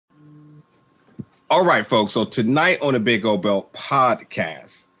All right, folks. So tonight on the Big Gold Belt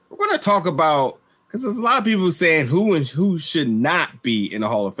podcast, we're going to talk about, because there's a lot of people saying who and who should not be in the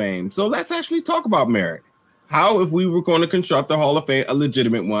Hall of Fame. So let's actually talk about merit. How, if we were going to construct the Hall of Fame, a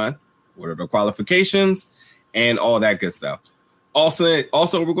legitimate one, what are the qualifications and all that good stuff. Also,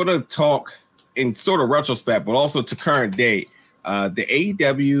 we're going to talk in sort of retrospect, but also to current date, the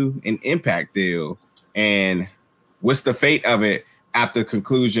AEW and Impact deal and what's the fate of it after the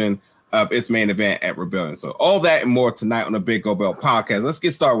conclusion of its main event at Rebellion. So all that and more tonight on the Big Gold Belt podcast. Let's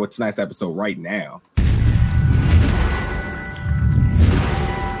get started with tonight's episode right now.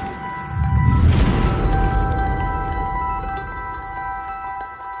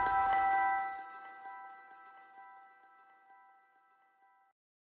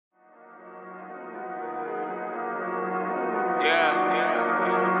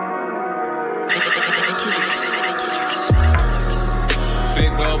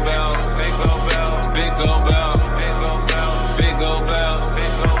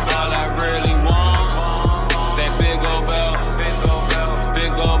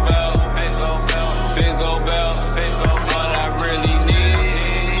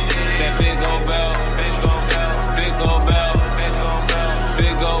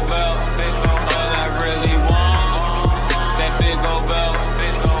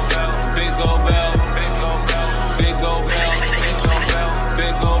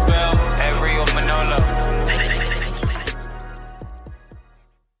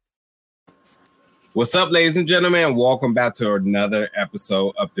 What's up, ladies and gentlemen? Welcome back to another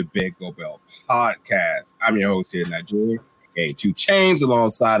episode of the Big Gold Belt podcast. I'm your host here, Nigeria, aka 2 Chainz,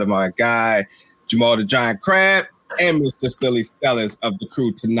 alongside of my guy, Jamal the Giant Crab, and Mr. Silly Sellers of the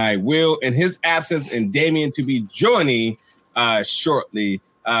crew tonight. Will, in his absence, and Damien to be joining shortly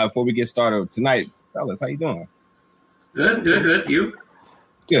before we get started tonight. Fellas, how you doing? Good. You?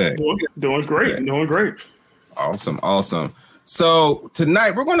 Good. Doing great. Good. Doing great. Awesome. So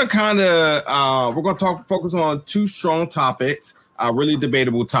tonight we're going to focus on 2 strong topics, really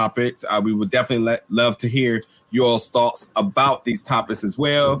debatable topics. We would definitely love to hear your thoughts about these topics as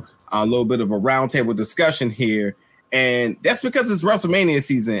well. A little bit of a roundtable discussion here, and that's because it's WrestleMania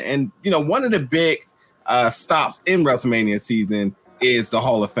season. And one of the big stops in WrestleMania season is the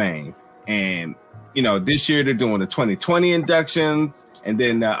Hall of Fame. And this year they're doing the 2020 inductions. And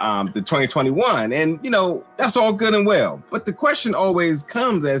then the 2021, and that's all good and well. But the question always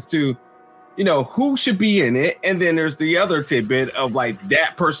comes as to, who should be in it, and then there's the other tidbit of like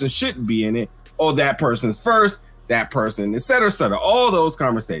that person shouldn't be in it, or that person's first, that person, et cetera, all those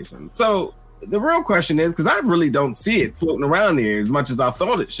conversations. So the real question is, because I really don't see it floating around here as much as I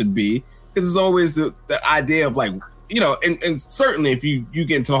thought it should be, because it's always the idea of like, and certainly if you get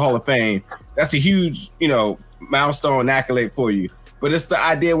into the Hall of Fame, that's a huge milestone accolade for you. But it's the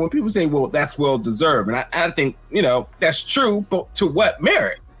idea when people say, well, that's well-deserved. And I think, that's true, but to what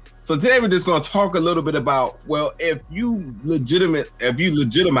merit? So today we're just going to talk a little bit about, well, if you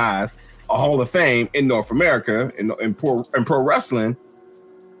legitimize a Hall of Fame in North America, in pro wrestling,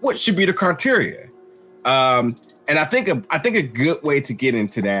 what should be the criteria? And I think a good way to get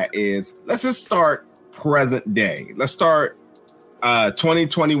into that is, let's just start present day. Let's start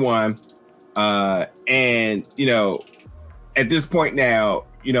 2021. And, at this point now,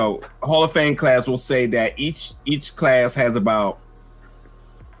 Hall of Fame class will say that each class has about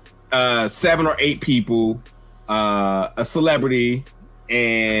 7 or 8 people, a celebrity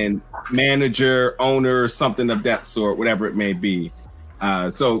and manager, owner, something of that sort, whatever it may be.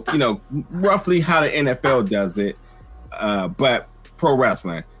 So roughly how the NFL does it, but pro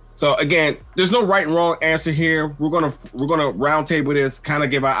wrestling. So again, there's no right and wrong answer here. We're gonna round table this, kind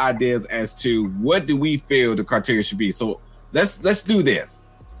of give our ideas as to what do we feel the criteria should be. So let's do this.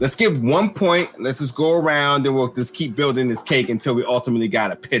 Let's give 1 point. Let's just go around and we'll just keep building this cake until we ultimately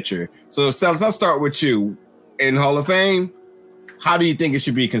got a picture. So Sellers, I'll start with you. In Hall of Fame, how do you think it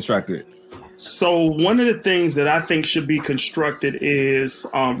should be constructed? So one of the things that I think should be constructed is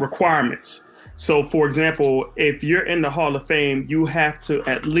requirements. So, for example, if you're in the Hall of Fame, you have to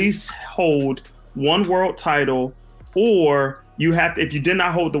at least hold 1 world title, or if you did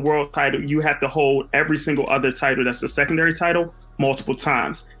not hold the world title, you have to hold every single other title that's a secondary title multiple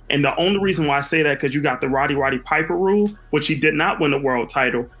times. And the only reason why I say that, because you got the Roddy Piper rule, which he did not win the world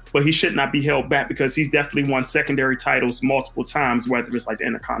title, but he should not be held back because he's definitely won secondary titles multiple times, whether it's like the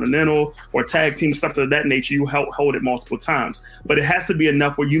Intercontinental or tag team, something of that nature. You hold it multiple times, but it has to be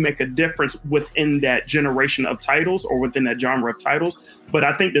enough where you make a difference within that generation of titles or within that genre of titles. But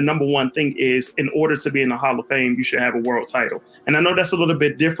I think the number one thing is, in order to be in the Hall of Fame, you should have a world title. And I know that's a little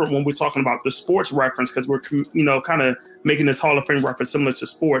bit different when we're talking about the sports reference, because we're, kind of making this Hall of Fame reference similar to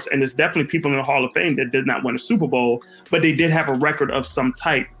sports. And there's definitely people in the Hall of Fame that did not win a Super Bowl, but they did have a record of some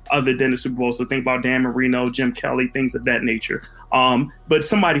type other than the Super Bowl. So think about Dan Marino, Jim Kelly, things of that nature. But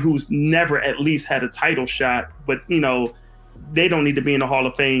somebody who's never at least had a title shot, but, they don't need to be in the Hall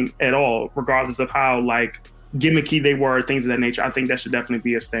of Fame at all, regardless of how, gimmicky they were, things of that nature. I think that should definitely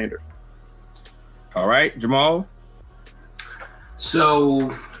be a standard. All right, Jamal?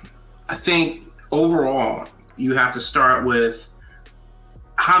 So I think overall, you have to start with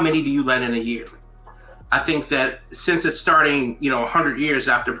how many do you let in a year? I think that since it's starting, 100 years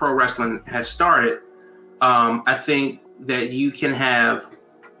after pro wrestling has started, I think that you can have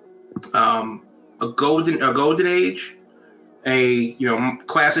a golden age, a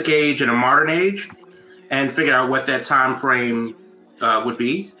classic age, and a modern age, and figure out what that time frame would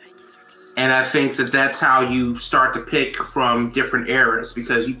be. And I think that that's how you start to pick from different eras,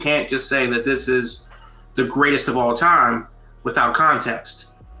 because you can't just say that this is the greatest of all time without context.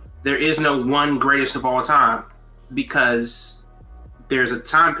 There is no one greatest of all time, because there's a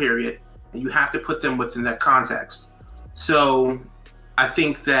time period and you have to put them within that context. So I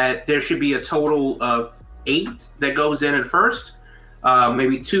think that there should be a total of 8 that goes in at first,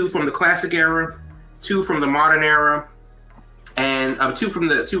 maybe 2 from the classic era, 2 from the modern era, and 2 from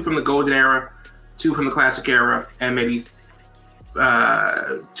the golden era, 2 from the classic era, and maybe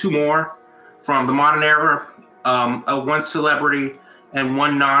 2 more from the modern era, 1 celebrity and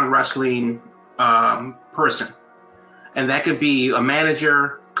 1 non-wrestling person. And that could be a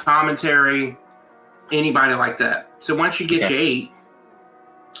manager, commentary, anybody like that. So once you get your 8,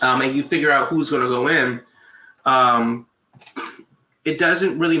 and you figure out who's going to go in, it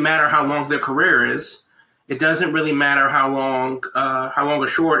doesn't really matter how long their career is. It doesn't really matter how long or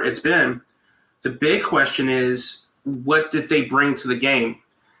short it's been. The big question is, what did they bring to the game?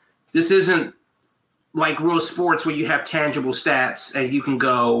 This isn't like real sports where you have tangible stats and you can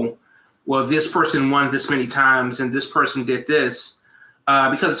go, well, this person won this many times and this person did this,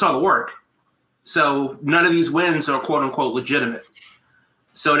 because it's all the work. So none of these wins are quote unquote legitimate.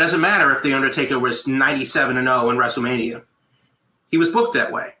 So it doesn't matter if The Undertaker was 97-0 in WrestleMania. He was booked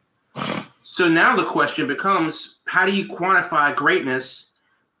that way. So now the question becomes, how do you quantify greatness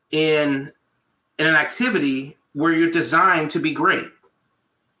in an activity where you're designed to be great?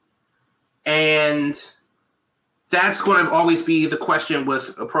 And that's going to always be the question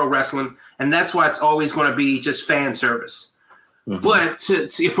with pro wrestling. And that's why it's always going to be just fan service. Mm-hmm. But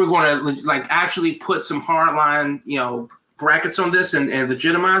if we're going to actually put some hardline, brackets on this and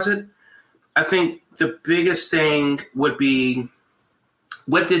legitimize it, I think the biggest thing would be,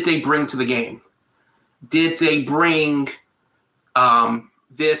 what did they bring to the game? Did they bring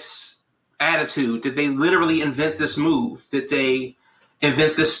this attitude? Did they literally invent this move? Did they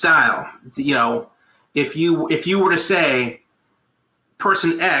invent this style? If you were to say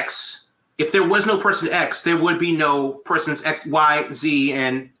person X, if there was no person X, there would be no persons X, Y, Z,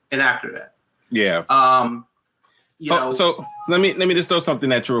 and after that. Yeah. So let me just throw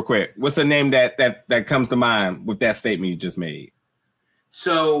something at you real quick. What's the name that comes to mind with that statement you just made?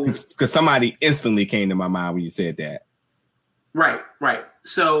 So, because somebody instantly came to my mind when you said that. Right.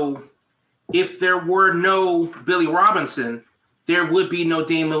 So, if there were no Billy Robinson, there would be no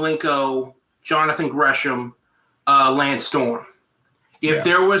Dean Malenko, Jonathan Gresham, Lance Storm. If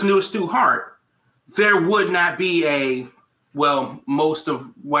there was no Stu Hart, there would not be most of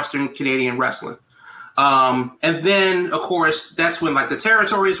Western Canadian wrestling. And then, of course, that's when the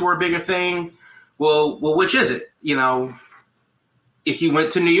territories were a bigger thing. Well, which is it? If you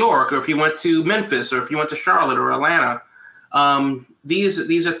went to New York, or if you went to Memphis, or if you went to Charlotte or Atlanta,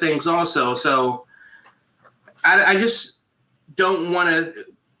 these are things also. So I just don't want to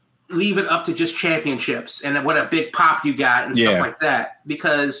leave it up to just championships and what a big pop you got and stuff like that,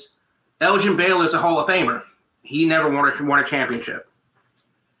 because Elgin Baylor is a Hall of Famer. He never won a championship.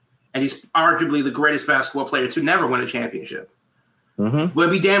 And he's arguably the greatest basketball player to never win a championship. Mm-hmm.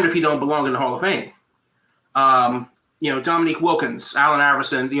 But be damned if he don't belong in the Hall of Fame. Dominique Wilkins, Allen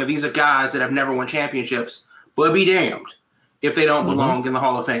Iverson, these are guys that have never won championships, but be damned if they don't belong in the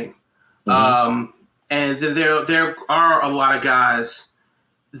Hall of Fame. Mm-hmm. And then there are a lot of guys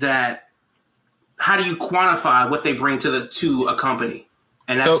that, how do you quantify what they bring to a company?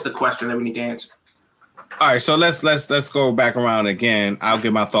 And that's the question that we need to answer. All right, so let's go back around again. I'll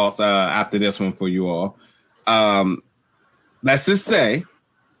give my thoughts after this one for you all. Let's just say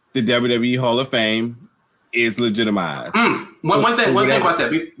the WWE Hall of Fame is legitimized. One thing about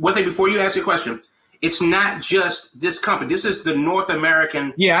that. One thing before you ask your question. It's not just this company. This is the North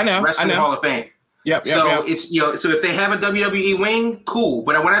American Wrestling Hall of Fame. Yep. It's so if they have a WWE wing, cool.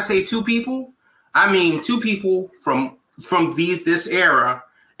 But when I say two people, I mean two people from this era,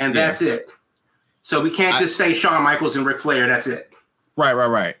 and that's it. So we can't just say Shawn Michaels and Ric Flair. That's it.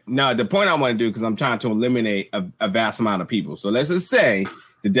 Right. No, the point I want to do, because I'm trying to eliminate a vast amount of people. So let's just say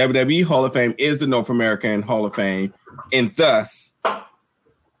the WWE Hall of Fame is the North American Hall of Fame, and thus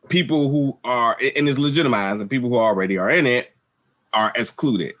people who are, and it's legitimized, and people who already are in it are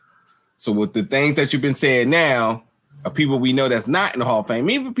excluded. So with the things that you've been saying now, of people we know that's not in the Hall of Fame,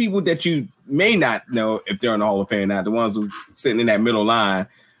 even people that you may not know if they're in the Hall of Fame, not the ones who sitting in that middle line,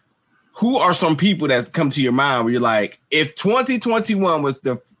 who are some people that's come to your mind where you're like, if 2021 was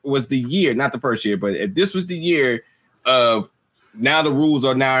the year, not the first year, but if this was the year of now the rules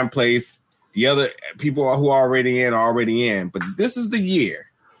are now in place, the other people who are already in, but this is the year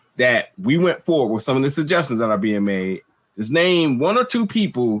that we went forward with some of the suggestions that are being made. Just name one or two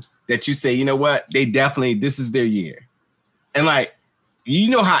people that you say, you know what, they definitely, this is their year. And like, you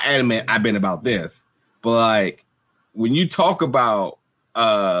know how adamant I've been about this, but like when you talk about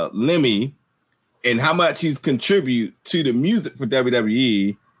Lemmy and how much he's contribute to the music for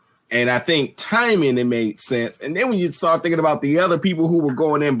WWE, and I think timing, it made sense. And then when you start thinking about the other people who were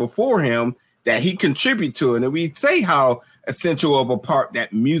going in before him that he contributed to, and we say how essential of a part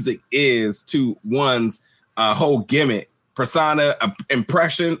that music is to one's whole gimmick, persona,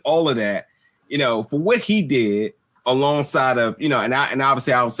 impression, all of that, you know, for what he did alongside of, you know, and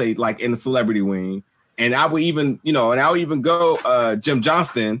obviously I would say like in the celebrity wing, and I would even, you know, and I would even go Jim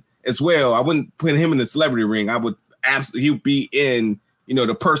Johnston as well. I wouldn't put him in the celebrity ring. I would absolutely, he would be in, you know,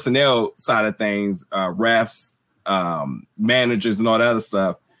 the personnel side of things, refs, managers, and all that other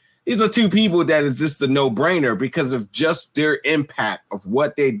stuff. These are two people that is just a no-brainer because of just their impact of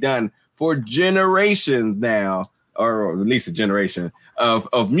what they've done for generations now, or at least a generation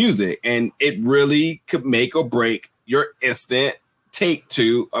of music. And it really could make or break your instant take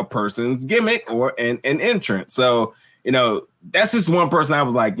to a person's gimmick or an entrance. So, you know, that's just one person I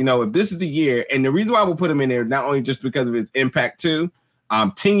was like, you know, if this is the year, and the reason why I would put him in there, not only just because of his impact too,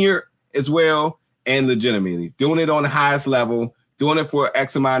 tenure as well, and legitimately doing it on the highest level, doing it for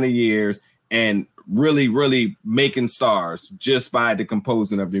X amount of years, and really, really making stars just by the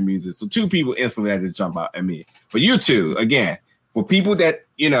composing of their music. So two people instantly had to jump out at me. But you two, again, for people that,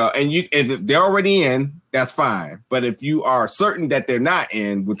 you know, and if they're already in, that's fine. But if you are certain that they're not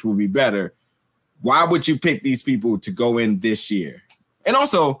in, which will be better, why would you pick these people to go in this year? And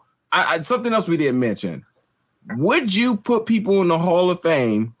also, something else we didn't mention. Would you put people in the Hall of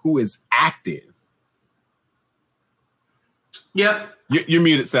Fame who is active? Yep. You're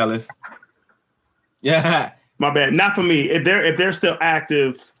muted, Sellers. Yeah. My bad. Not for me. If they're still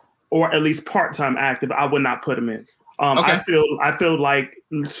active, or at least part-time active, I would not put them in. Okay. I feel like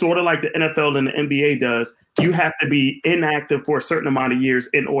sort of like the NFL and the NBA does, you have to be inactive for a certain amount of years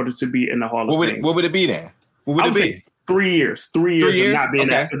in order to be in the Hall of Fame. What would it be then? What would it be? 3 years. 3 years of not being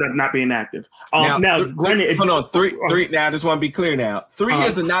active. Not being active. Granted, hold on. Three. Now, I just want to be clear. Now, 3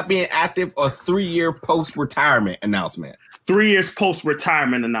 years of not being active, or 3 year post-retirement announcement. 3 years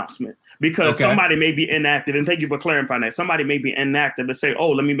post-retirement announcement. Because somebody may be inactive, and thank you for clarifying that. Somebody may be inactive and say, "Oh,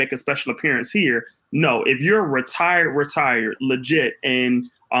 let me make a special appearance here." No, if you're retired, legit, and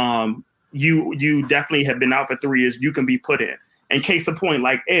you definitely have been out for 3 years, you can be put in. And case in point,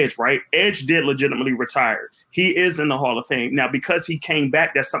 like Edge, right? Edge did legitimately retire. He is in the Hall of Fame now because he came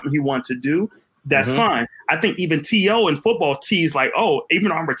back. That's something he wanted to do. That's fine. I think even T.O. in football teased like, oh, even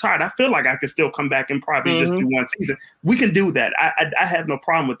though I'm retired, I feel like I could still come back and probably just do one season. We can do that. I have no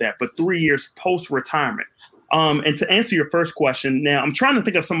problem with that. But 3 years post-retirement. And to answer your first question, now I'm trying to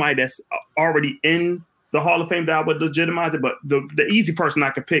think of somebody that's already in the Hall of Fame that I would legitimize it. But the easy person I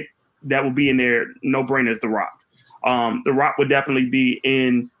could pick that would be in there, no brainer, is The Rock. The Rock would definitely be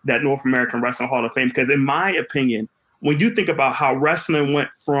in that North American Wrestling Hall of Fame because in my opinion, when you think about how wrestling went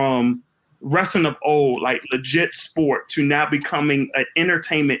from wrestling of old, like legit sport, to now becoming an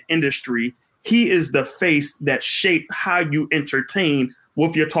entertainment industry, he is the face that shaped how you entertain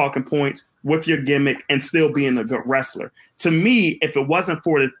with your talking points, with your gimmick, and still being a good wrestler. To me, if it wasn't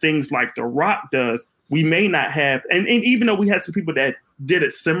for the things like The Rock does, we may not have, and even though we had some people that did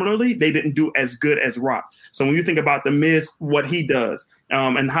it similarly, they didn't do as good as Rock. So when you think about The Miz, what he does,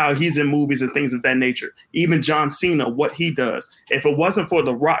 and how he's in movies and things of that nature, even John Cena, what he does, if it wasn't for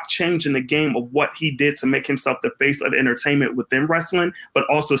The Rock changing the game of what he did to make himself the face of entertainment within wrestling, but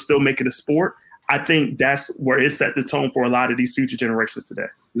also still make it a sport, I think that's where it set the tone for a lot of these future generations today.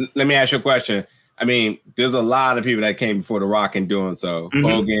 Let me ask you a question. I mean, there's a lot of people that came before The Rock in doing so.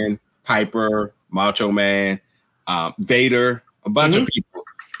 Hogan, Piper, Macho Man, Vader, a bunch of people.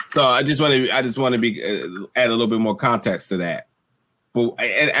 So I just want to be add a little bit more context to that. But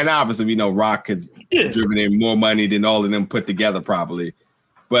and obviously we know Rock has driven in more money than all of them put together probably.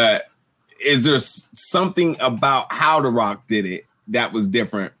 But is there something about how The Rock did it that was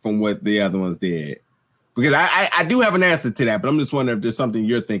different from what the other ones did? Because I do have an answer to that, but I'm just wondering if there's something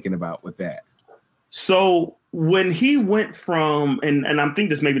you're thinking about with that. So when he went from, and I think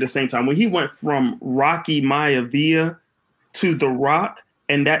this may be the same time, when he went from Rocky Maivia to The Rock,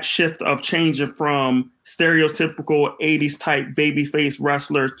 and that shift of changing from stereotypical 80s type babyface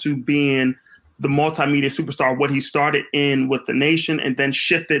wrestler to being the multimedia superstar, what he started in with the Nation and then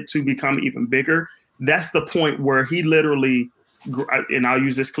shifted to become even bigger. That's the point where he literally, and I'll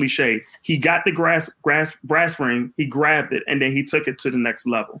use this cliche, he got the brass ring, he grabbed it, and then he took it to the next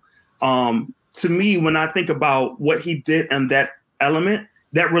level. To me, when I think about what he did in that element,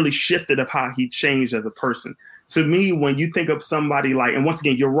 that really shifted of how he changed as a person. To me, when you think of somebody like, and once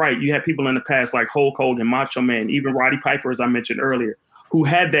again, you're right, you had people in the past like Hulk Hogan, Macho Man, even Roddy Piper, as I mentioned earlier, who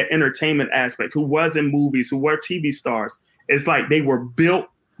had that entertainment aspect, who was in movies, who were TV stars. It's like they were built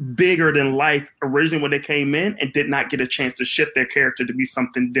bigger than life originally when they came in and did not get a chance to shift their character to be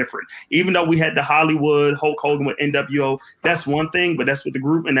something different. Even though we had the Hollywood, Hulk Hogan with NWO, that's one thing, but that's with the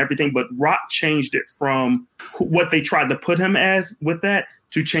group and everything. But Rock changed it from what they tried to put him as with that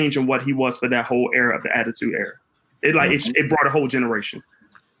to changing what he was for that whole era of the Attitude Era. It brought a whole generation.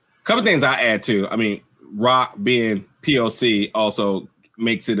 A couple things I add too. I mean, Rock being POC also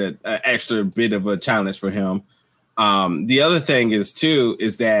makes it an extra bit of a challenge for him. The other thing is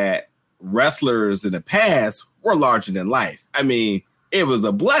that wrestlers in the past were larger than life. I mean, it was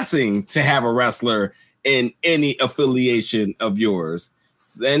a blessing to have a wrestler in any affiliation of yours.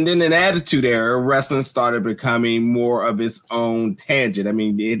 And then in Attitude Era, wrestling started becoming more of its own tangent. I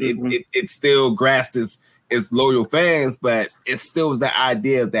mean, it still grasped its loyal fans, but it still was the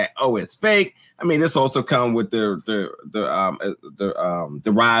idea that, oh, it's fake. I mean, this also come with the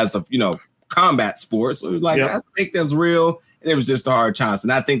rise of, combat sports. So it was like, that's fake, that's real. And it was just a hard chance.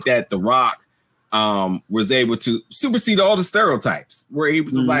 And I think that The Rock was able to supersede all the stereotypes where he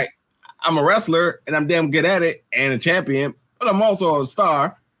was like, I'm a wrestler and I'm damn good at it and a champion, but I'm also a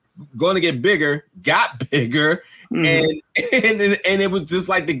star, going to get bigger, got bigger. And it was just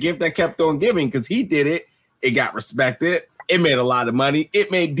like the gift that kept on giving because he did it. It got respected. It made a lot of money.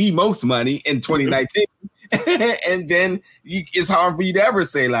 It made the most money in 2019. And then it's hard for you to ever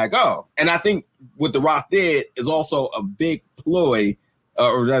say like, oh. And I think what The Rock did is also a big ploy,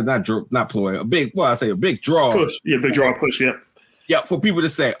 or not ploy, a big draw. Push. Yeah, big draw, push, yeah. Yeah, for people to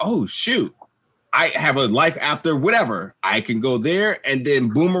say, oh, shoot, I have a life after whatever. I can go there and then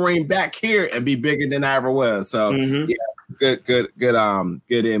boomerang back here and be bigger than I ever was. So, yeah,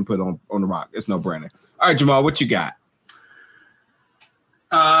 good input on The Rock. It's no brainer. All right, Jamal, what you got?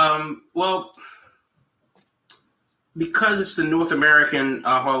 Well, because it's the North American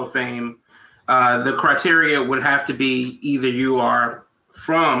Hall of Fame, the criteria would have to be either you are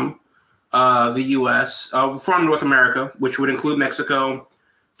from the U.S., from North America, which would include Mexico,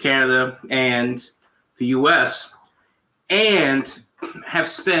 Canada, and the U.S., and have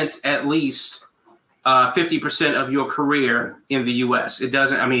spent at least 50% of your career in the U.S. It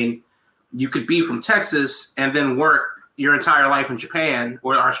doesn't, I mean, you could be from Texas and then work your entire life in Japan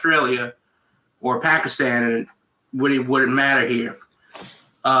or Australia or Pakistan, and it wouldn't matter here.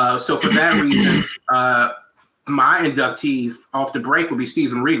 So for that reason, my inductee off the break would be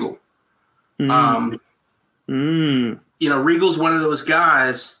Steven Regal. Regal's one of those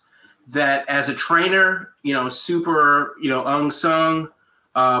guys that as a trainer, super, unsung,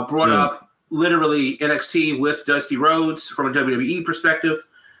 brought up literally NXT with Dusty Rhodes from a WWE perspective.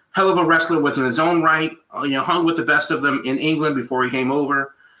 Hell of a wrestler was in his own right, hung with the best of them in England before he came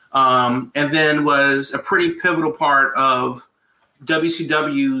over. And then was a pretty pivotal part of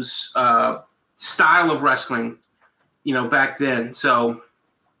WCW's style of wrestling, back then. So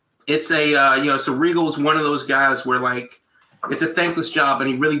it's so Regal's one of those guys where it's a thankless job and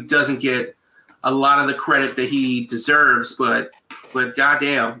he really doesn't get a lot of the credit that he deserves, but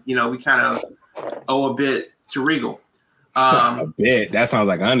goddamn, we kind of owe a bit to Regal. A bit. That sounds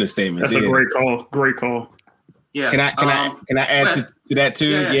like an understatement. That's a great call. Great call. Yeah. Can I add to that too?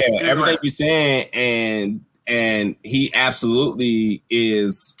 Yeah. Everything you're saying, and he absolutely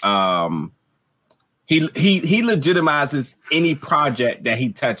is. He legitimizes any project that he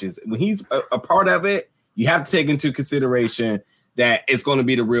touches. When he's a part of it, you have to take into consideration that it's going to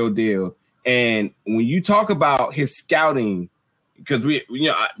be the real deal. And when you talk about his scouting, because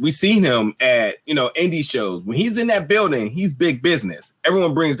we seen him at indie shows. When he's in that building, he's big business.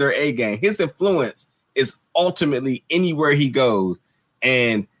 Everyone brings their A game. His influence is ultimately anywhere he goes.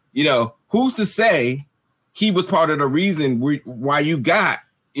 And who's to say he was part of the reason why you got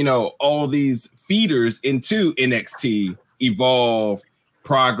all these feeders into NXT, Evolve,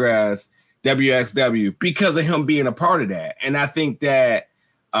 Progress, WXW, because of him being a part of that. And I think that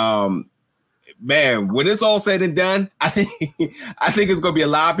man, when it's all said and done, I think it's going to be a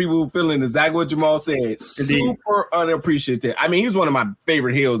lot of people feeling exactly what Jamal said. Super unappreciative. I mean, he's one of my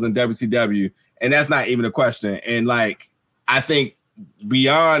favorite heels in WCW, and that's not even a question. And I think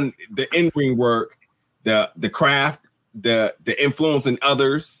beyond the in-ring work, the craft, the influence in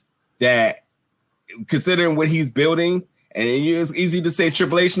others, that considering what he's building, and it's easy to say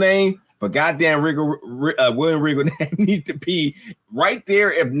Triple H name, but goddamn, William Regal need to be right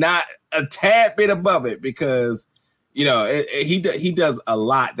there, if not a tad bit above it, because he does a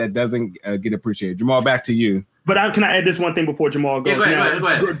lot that doesn't get appreciated. Jamal, back to you. But can I add this one thing before Jamal goes? Yeah, go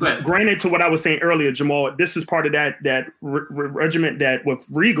ahead. Granted to what I was saying earlier, Jamal, this is part of that regiment that with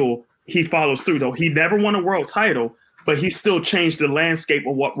Regal he follows through. Though he never won a world title, but he still changed the landscape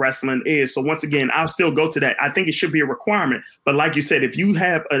of what wrestling is. So once again, I'll still go to that. I think it should be a requirement. But like you said, if you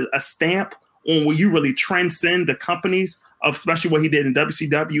have a stamp on where you really transcend the companies, especially what he did in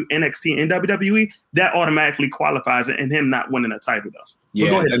WCW, NXT, and WWE, that automatically qualifies it, and him not winning a title does.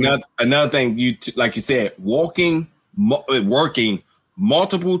 Yeah, another thing, like you said, working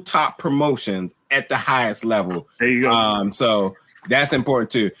multiple top promotions at the highest level. There you go. So that's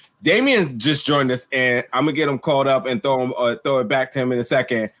important too. Damien's just joined us, and I'm gonna get him called up and throw it back to him in a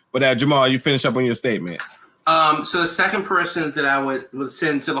second. But Jamal, you finish up on your statement. So the second person that I would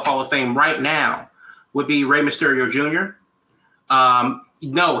send to the Hall of Fame right now would be Rey Mysterio Jr.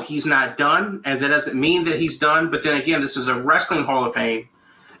 No, he's not done, and that doesn't mean that he's done. But then again, this is a wrestling Hall of Fame,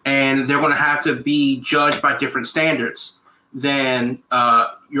 and they're going to have to be judged by different standards than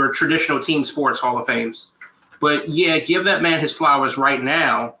your traditional team sports Hall of Fames. But yeah, give that man his flowers right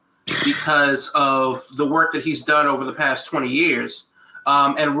now because of the work that he's done over the past 20 years.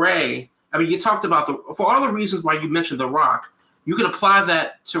 And Ray, I mean, you talked about for all the reasons why you mentioned The Rock, you can apply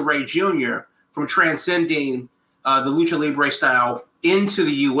that to Ray Jr. from transcending the Lucha Libre style into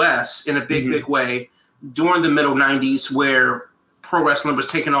the U.S. in a big way during the middle 90s, where pro wrestling was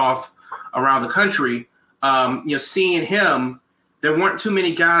taking off around the country. Seeing him, there weren't too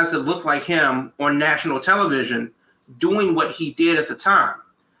many guys that looked like him on national television doing what he did at the time.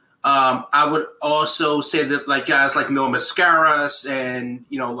 I would also say that guys like Mil Mascaras and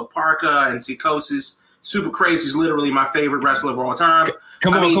La Parka and Psicosis, Super Crazy is literally my favorite wrestler of all time.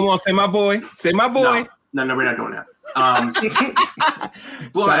 Come on, say my boy. No, we're not doing that.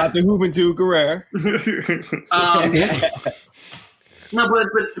 Shout out to Juventud Guerrero. No, but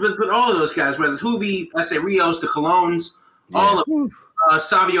all of those guys, whether it's Juvi, S.A. Rios, the Colones, all of them,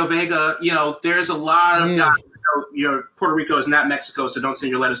 Savio Vega, there's a lot of guys. Puerto Rico is not Mexico, so don't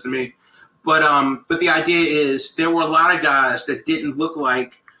send your letters to me. But the idea is there were a lot of guys that didn't look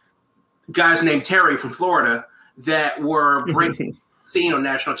like guys named Terry from Florida that were breaking scene on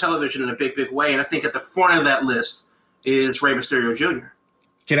national television in a big way. And I think at the front of that list is Rey Mysterio Jr.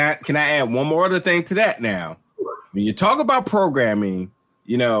 Can I add one more other thing to that now? When you talk about programming,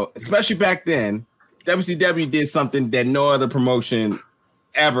 especially back then, WCW did something that no other promotion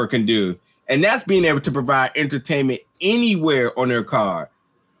ever can do. And that's being able to provide entertainment anywhere on their card.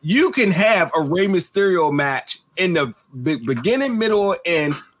 You can have a Rey Mysterio match in the beginning, middle, or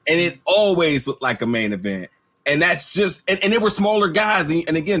end, and it always looked like a main event. And that's just, and they were smaller guys.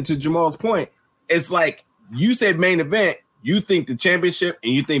 And again, to Jamal's point, it's like you said main event, you think the championship,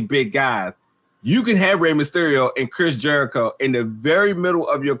 and you think big guys. You can have Rey Mysterio and Chris Jericho in the very middle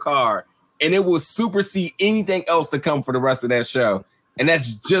of your card, and it will supersede anything else to come for the rest of that show. And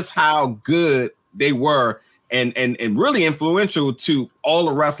that's just how good they were and really influential to all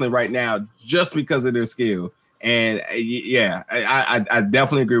of wrestling right now just because of their skill. And yeah, I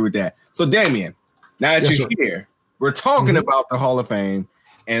definitely agree with that. So Damien, now that you're here, we're talking about the Hall of Fame.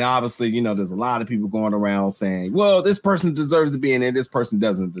 And obviously, there's a lot of people going around saying, well, this person deserves to be in there. This person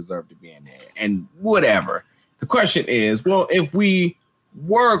doesn't deserve to be in there and whatever. The question is, well, if we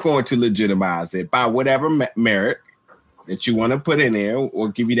were going to legitimize it by whatever merit that you want to put in there, or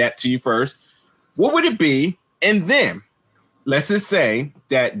give you that to you first, what would it be? And then let's just say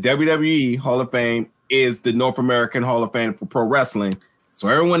that WWE Hall of Fame is the North American Hall of Fame for pro wrestling. So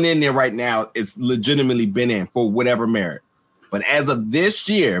everyone in there right now is legitimately been in for whatever merit. But as of this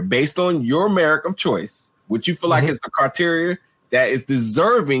year, based on your merit of choice, what you feel like is the criteria that is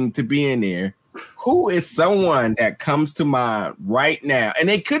deserving to be in there, who is someone that comes to mind right now? And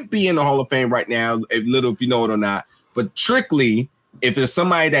they could be in the Hall of Fame right now, if you know it or not. But strictly, if there's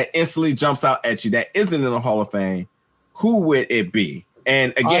somebody that instantly jumps out at you that isn't in the Hall of Fame, who would it be?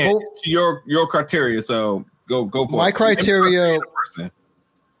 And again, to your criteria. So go for my it. Criteria.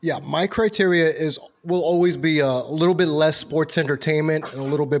 Yeah, my criteria will always be a little bit less sports entertainment and a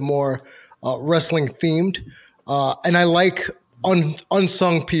little bit more wrestling themed. And I like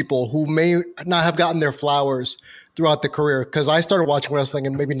unsung people who may not have gotten their flowers throughout the career. Because I started watching wrestling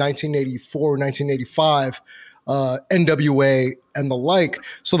in maybe 1984, 1985, NWA and the like.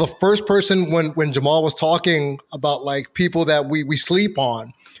 So the first person when Jamal was talking about like people that we sleep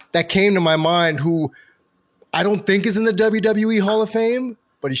on, that came to my mind who I don't think is in the WWE Hall of Fame,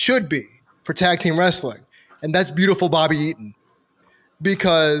 but he should be for tag team wrestling. And that's beautiful Bobby Eaton.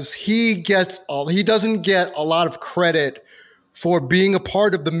 Because he doesn't get a lot of credit for being a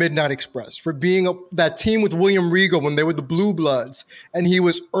part of the Midnight Express, for being that team with William Regal when they were the Blue Bloods, and he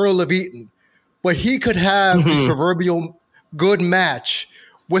was Earl of Eaton. But he could have the proverbial good match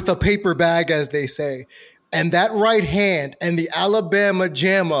with a paper bag, as they say. And that right hand and the Alabama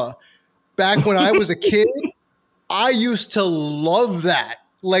Jamma, back when I was a kid, I used to love that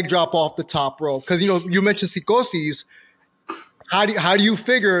leg drop off the top rope. Because, you mentioned Psicosis. How do you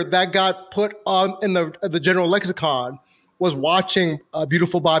figure that got put on in the general lexicon? Was watching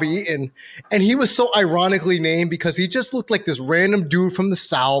beautiful Bobby Eaton, and he was so ironically named because he just looked like this random dude from the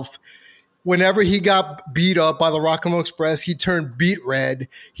South. Whenever he got beat up by the Rock and Roll Express, he turned beet red.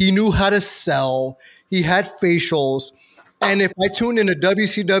 He knew how to sell. He had facials. And if I tuned into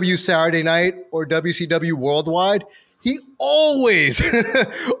WCW Saturday Night or WCW Worldwide, he always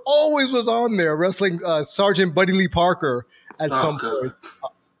was on there wrestling Sergeant Buddy Lee Parker at some point.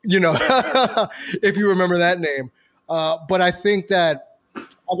 If you remember that name. But I think that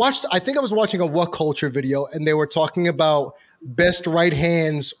I was watching a What Culture video, and they were talking about best right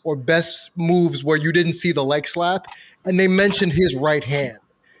hands or best moves where you didn't see the leg slap. And they mentioned his right hand,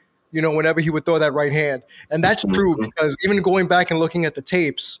 whenever he would throw that right hand. And that's true because even going back and looking at the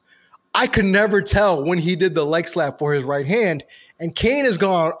tapes, I could never tell when he did the leg slap for his right hand. And Kane has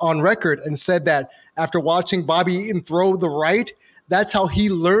gone on record and said that after watching Bobby Eaton throw the right, that's how he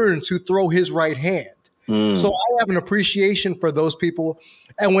learned to throw his right hand. So I have an appreciation for those people.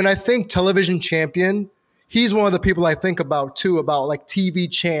 And when I think television champion, he's one of the people I think about too, about like TV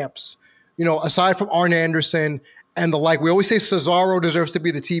champs, aside from Arn Anderson and the like. We always say Cesaro deserves to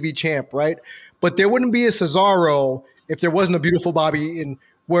be the TV champ, right? But there wouldn't be a Cesaro if there wasn't a beautiful Bobby Eaton,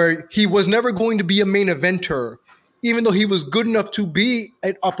 where he was never going to be a main eventer, even though he was good enough to be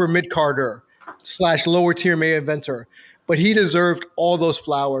an upper mid-carder / lower tier main eventer. But he deserved all those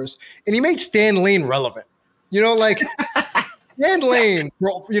flowers. And he made Stan Lane relevant. Stan Lane,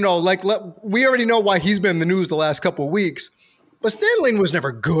 we already know why he's been in the news the last couple of weeks. But Stan Lane was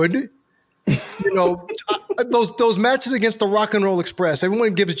never good. Those matches against the Rock and Roll Express,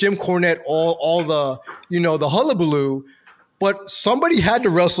 everyone gives Jim Cornette all the, the hullabaloo. But somebody had to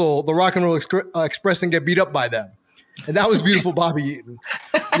wrestle the Rock and Roll Express and get beat up by them. And that was beautiful Bobby Eaton,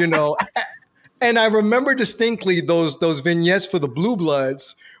 And I remember distinctly those vignettes for the Blue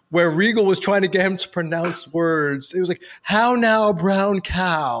Bloods where Regal was trying to get him to pronounce words. It was like, how now, brown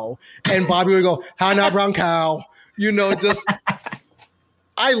cow? And Bobby would go, how now, brown cow?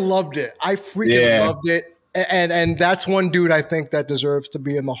 I loved it. I freaking loved it. And that's one dude I think that deserves to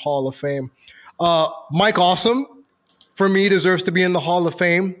be in the Hall of Fame. Mike Awesome, for me, deserves to be in the Hall of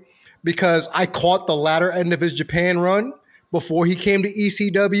Fame because I caught the latter end of his Japan run before he came to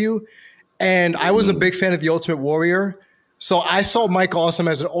ECW. And I was a big fan of the Ultimate Warrior. So I saw Mike Awesome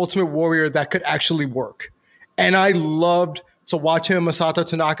as an Ultimate Warrior that could actually work. And I loved to watch him and Masato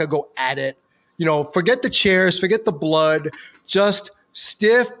Tanaka go at it. Forget the chairs, forget the blood, just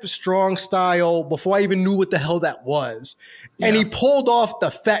stiff, strong style before I even knew what the hell that was. Yeah. And he pulled off the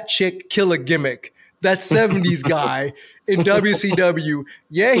fat chick killer gimmick, that 70s guy in WCW.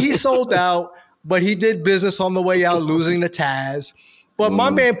 Yeah, he sold out, but he did business on the way out, losing to Taz. But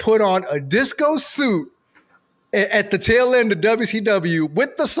my man put on a disco suit at the tail end of WCW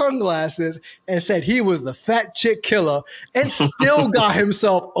with the sunglasses and said he was the fat chick killer and still got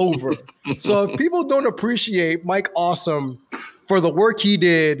himself over. So if people don't appreciate Mike Awesome for the work he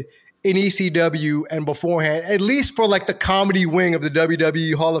did in ECW and beforehand, at least for like the comedy wing of the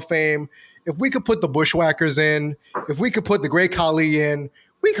WWE Hall of Fame, if we could put the Bushwhackers in, if we could put the Great Khali in,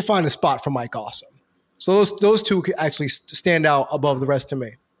 we could find a spot for Mike Awesome. So those two could actually stand out above the rest to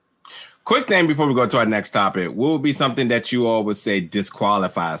me. Quick thing before we go to our next topic, what would be something that you all would say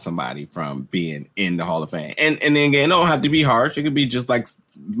disqualifies somebody from being in the Hall of Fame? And then again, it don't have to be harsh. It could be just like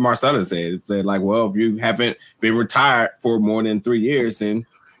Marcella said. Said like, well, if you haven't been retired for more than 3 years, then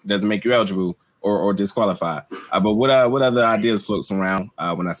it doesn't make you eligible or disqualified. But what other ideas floats around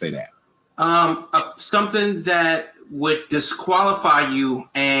when I say that? Something that would disqualify you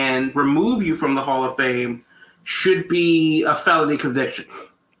and remove you from the Hall of Fame should be a felony conviction.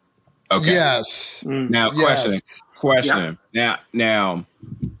 Okay. Yes. Now, question. Yep. Now,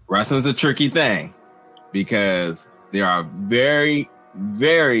 wrestling's a tricky thing because there are very,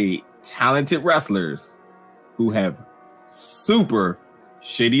 very talented wrestlers who have super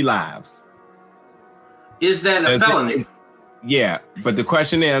shitty lives. Is that a felony? Yeah, but the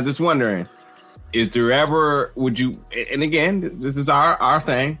question is, I'm just wondering, is there ever, and again, this is our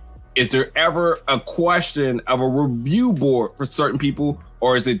thing, is there ever a question of a review board for certain people,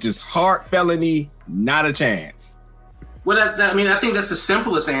 or is it just hard felony, not a chance? Well, I think that's the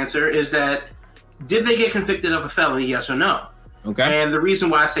simplest answer is that did they get convicted of a felony, yes or no? Okay. And the reason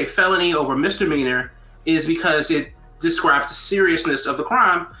why I say felony over misdemeanor is because it describes the seriousness of the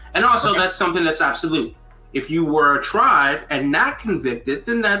crime, and also that's something that's absolute. If you were tried and not convicted,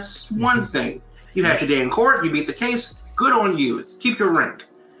 then that's one thing. You had your day in court, you beat the case, good on you. Keep your rank.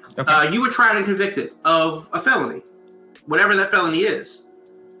 Okay. You were tried and convicted of a felony, whatever that felony is.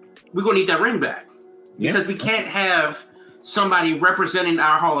 We're going to need that ring back because we can't have somebody representing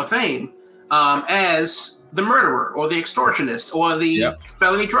our Hall of Fame as the murderer or the extortionist or the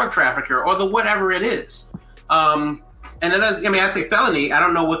felony drug trafficker or the whatever it is. And it does, I say felony, I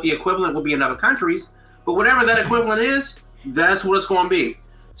don't know what the equivalent will be in other countries, but whatever that equivalent is, that's what it's going to be.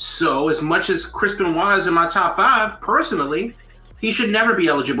 So as much as Chris Benoit is in my top 5, personally, he should never be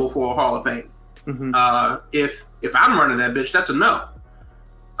eligible for a Hall of Fame. Mm-hmm. If I'm running that bitch, that's a no.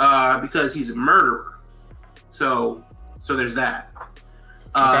 Because he's a murderer. So there's that.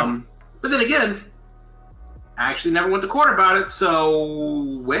 Okay. But then again, I actually never went to court about it.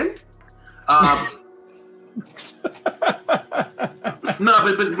 So when?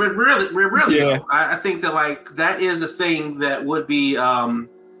 No, but really, though, I think that that is a thing that would be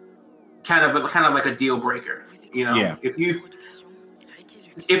kind of like a deal breaker.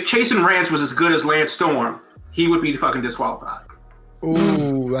 If Chasen Ranch was as good as Lance Storm, he would be fucking disqualified.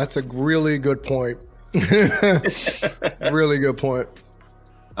 Ooh, that's a really good point. Really good point.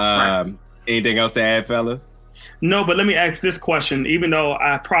 Anything else to add, fellas? No, but let me ask this question, even though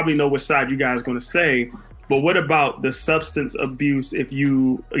I probably know what side you guys are going to say, but what about the substance abuse if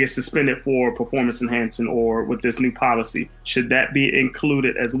you get suspended for performance enhancing or with this new policy? Should that be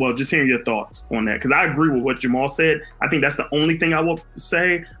included as well? Just hearing your thoughts on that. Because I agree with what Jamal said. I think that's the only thing I will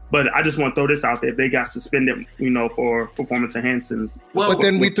say. But I just want to throw this out there. If they got suspended, for performance enhancing. Well, but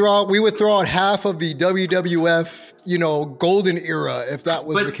then we would throw out half of the WWF, golden era if that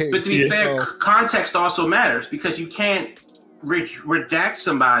was the case. But to be fair, context also matters because you can't redact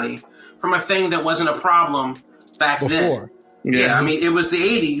somebody from a thing that wasn't a problem back then. Yeah, it was the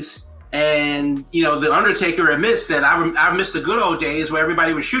 80s, and the Undertaker admits that I miss the good old days where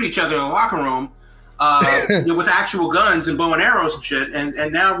everybody would shoot each other in the locker room with actual guns and bow and arrows and shit,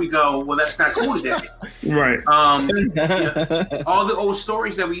 and now we go, well, that's not cool today. Right. All the old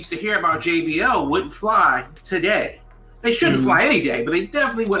stories that we used to hear about JBL wouldn't fly today. They shouldn't fly any day, but they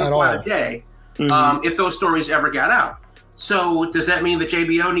definitely wouldn't fly today if those stories ever got out. So does that mean that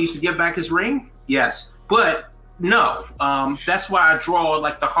JBL needs to give back his ring? Yes, but no. That's why I draw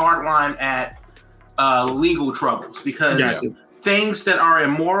the hard line at legal troubles because things that are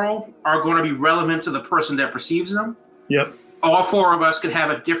immoral are going to be relevant to the person that perceives them. Yep. All 4 of us could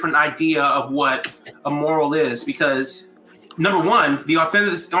have a different idea of what a moral is because number one, the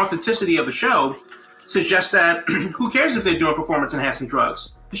authenticity of the show suggests that who cares if they're doing performance enhancing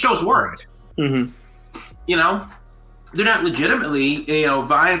drugs? The show's worked. Mm-hmm. They're not legitimately,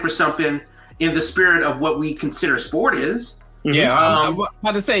 vying for something in the spirit of what we consider sport is. Yeah, I'm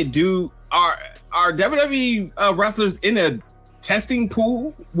about to say, are WWE wrestlers in a testing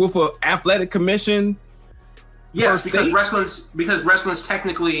pool with an athletic commission? Yes, because wrestling's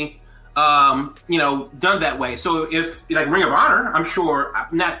technically, done that way. So if Ring of Honor, I'm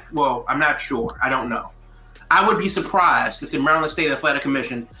not sure. I don't know. I would be surprised if the Maryland State Athletic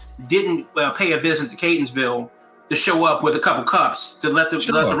Commission didn't pay a visit to Catonsville to show up with a couple cups to let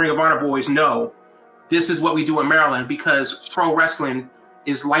the Ring of Honor boys know this is what we do in Maryland because pro wrestling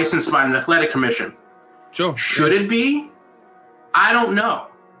is licensed by an athletic commission. Sure. Should it be? I don't know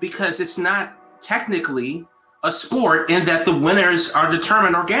because it's not technically a sport in that the winners are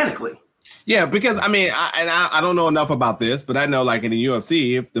determined organically. Yeah, because I don't know enough about this, but I know in the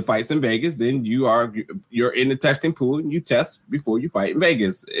UFC, if the fight's in Vegas, then you're in the testing pool and you test before you fight in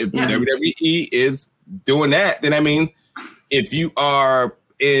Vegas. If WWE is doing that, then if you are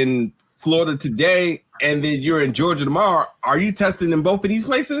in Florida today and then you're in Georgia tomorrow, are you testing in both of these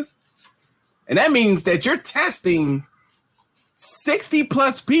places? And that means that you're testing 60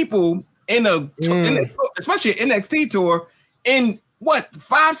 plus people in especially an NXT tour in what,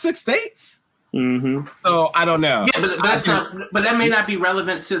 5-6 states? Mm-hmm. So I don't know. Yeah, but that may not be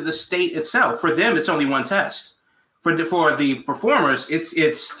relevant to the state itself. For them, it's only one test. For the performers,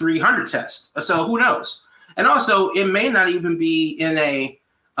 it's 300 tests. So who knows? And also, it may not even be in a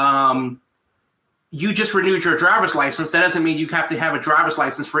you just renewed your driver's license. That doesn't mean you have to have a driver's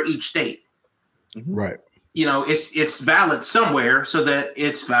license for each state. Right. You know, it's valid somewhere so that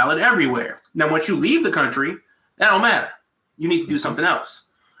it's valid everywhere. Now, once you leave the country, that don't matter. You need to do something else.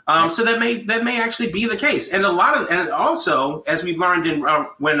 So that may actually be the case. And and also, as we've learned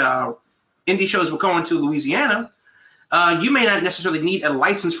when indie shows were going to Louisiana, you may not necessarily need a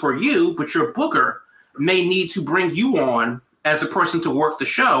license for you, but your booker may need to bring you on as a person to work the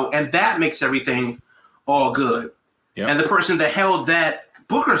show, and that makes everything all good. Yep. And the person that held that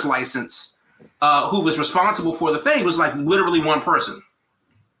booker's license, who was responsible for the thing, was like literally one person.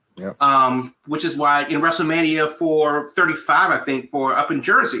 Yep. Which is why in WrestleMania 35, I think, for up in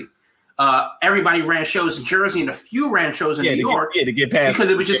Jersey, everybody ran shows in Jersey and a few ran shows in New York to get past,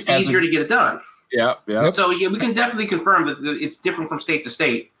 because it was just easier to get it done. Yeah. So we can definitely confirm that it's different from state to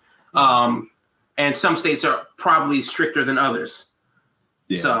state. And some states are probably stricter than others.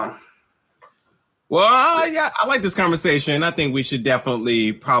 Yeah. So. Well, I like this conversation. I think we should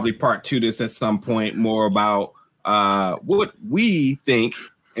definitely probably part 2 this at some point, more about what we think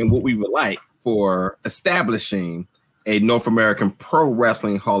and what we would like for establishing a North American Pro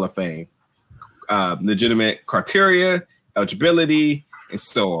Wrestling Hall of Fame. Legitimate criteria, eligibility, and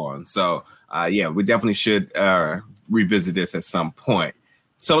so on. So, we definitely should revisit this at some point.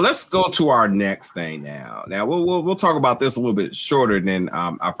 So let's go to our next thing now. Now we'll talk about this a little bit shorter than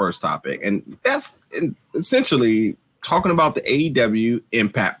our first topic, and that's essentially talking about the AEW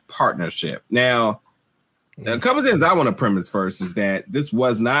Impact partnership. Now, a couple of things I want to premise first is that this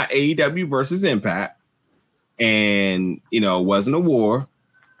was not AEW versus Impact, and it wasn't a war.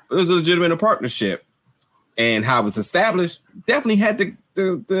 It was a legitimate partnership, and how it was established definitely had the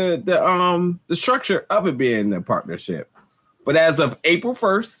structure of it being a partnership. But as of April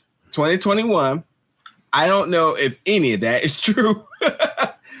 1st, 2021, I don't know if any of that is true.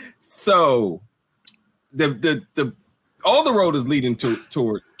 So all the road is leading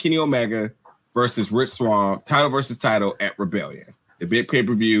towards Kenny Omega versus Rich Swann, title versus title at Rebellion, the big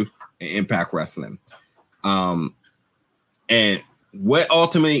pay-per-view and Impact Wrestling. And what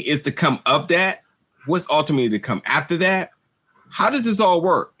ultimately is to come of that? What's ultimately to come after that? How does this all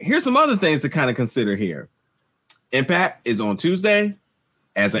work? Here's some other things to kind of consider here. Impact is on Tuesday.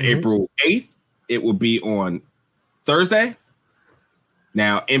 As of April 8th, it will be on Thursday.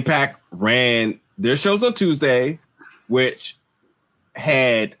 Now, Impact ran their shows on Tuesday, which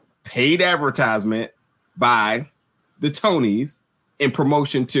had paid advertisement by the Tonys in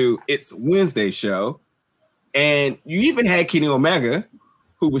promotion to its Wednesday show. And you even had Kenny Omega,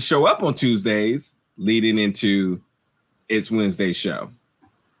 who would show up on Tuesdays leading into its Wednesday show.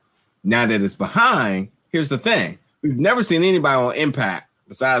 Now that it's behind, here's the thing. We've never seen anybody on Impact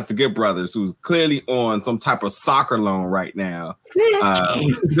besides the Good Brothers, who's clearly on some type of soccer loan right now. By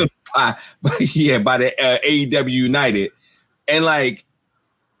the AEW United. And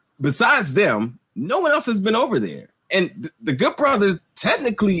besides them, no one else has been over there. And the Good Brothers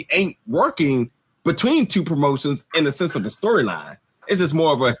technically ain't working between two promotions in the sense of a storyline. It's just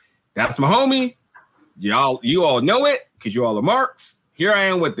more of that's my homie. You all know it because you all are marks. Here I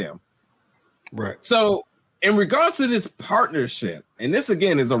am with them. Right. So in regards to this partnership, and this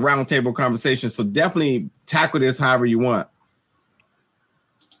again is a roundtable conversation, so definitely tackle this however you want.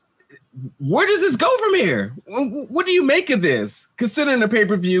 Where does this go from here? What do you make of this? Considering the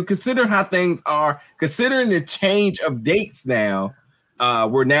pay-per-view, considering how things are, considering the change of dates now,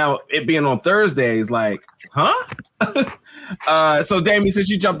 we're now it being on Thursdays, So Damien, since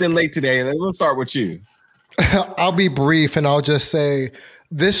you jumped in late today, we'll start with you. I'll be brief and I'll just say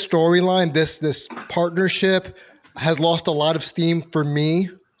this storyline, this partnership has lost a lot of steam for me.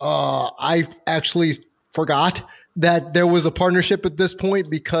 I actually forgot that there was a partnership at this point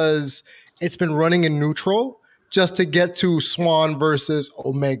because it's been running in neutral just to get to Swann versus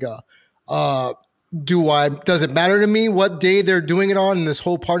Omega. Does it matter to me what day they're doing it on and this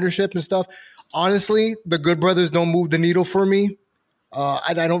whole partnership and stuff? Honestly, the Good Brothers don't move the needle for me.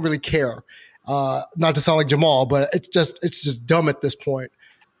 I don't really care. Not to sound like Jamal, but it's just dumb at this point.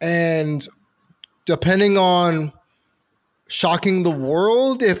 And depending on shocking the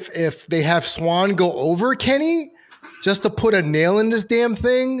world, if they have Swann go over Kenny, just to put a nail in this damn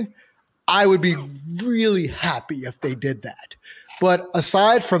thing, I would be really happy if they did that. But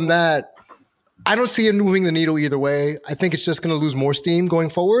aside from that, I don't see it moving the needle either way. I think it's just going to lose more steam going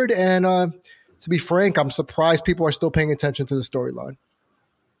forward. And to be frank, I'm surprised people are still paying attention to the storyline.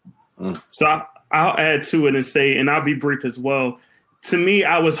 So I'll add to it and say, and I'll be brief as well. To me,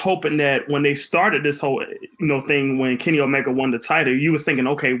 I was hoping that when they started this whole thing, when Kenny Omega won the title, you was thinking,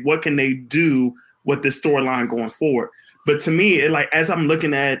 okay, what can they do with this storyline going forward? But to me, as I'm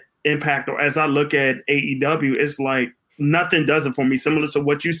looking at Impact or as I look at AEW, it's like nothing does it for me, similar to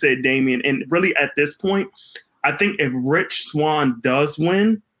what you said, Damian. And really at this point, I think if Rich Swann does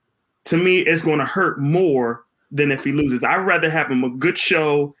win, to me, it's going to hurt more than if he loses. I'd rather have him a good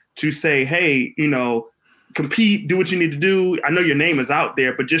show to say, hey, compete, do what you need to do. I know your name is out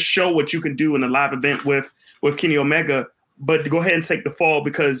there, but just show what you can do in a live event with Kenny Omega. But go ahead and take the fall,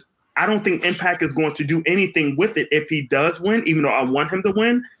 because I don't think Impact is going to do anything with it if he does win, even though I want him to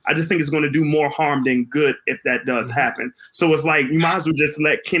win. I just think it's going to do more harm than good if that does happen. So it's like you might as well just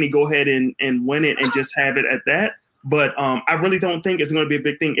let Kenny go ahead and win it and just have it at that. But I really don't think it's going to be a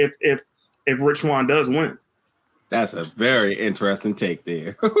big thing if Rich Swann does win. That's a very interesting take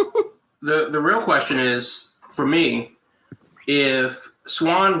there. The real question is, for me, if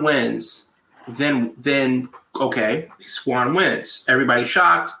Swann wins, then okay, Swann wins. Everybody's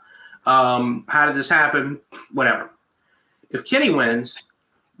shocked. How did this happen? Whatever. If Kenny wins,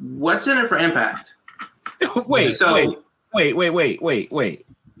 what's in it for Impact? Wait.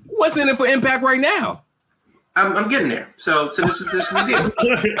 What's in it for Impact right now? I'm getting there. So this is the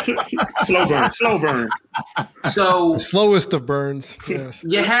deal. Slow burn. So slowest of burns. Yes.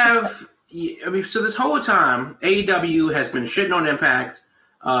 You have, so this whole time, AEW has been shitting on Impact.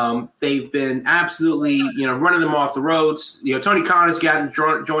 They've been absolutely, running them off the roads. Tony Khan has gotten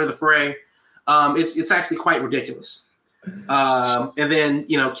joined the fray. It's actually quite ridiculous. And then,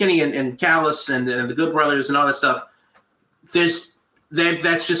 Kenny and Callis and the Good Brothers and all that stuff.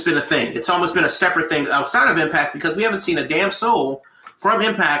 That's just been a thing. It's almost been a separate thing outside of Impact, because we haven't seen a damn soul from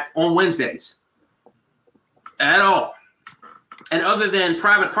Impact on Wednesdays at all. And other than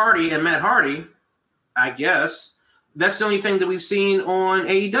Private Party and Matt Hardy, I guess that's the only thing that we've seen on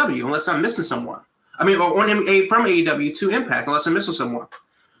AEW, unless I'm missing someone. Or from AEW to Impact, unless I'm missing someone.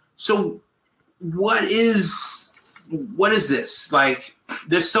 So what is this? Like,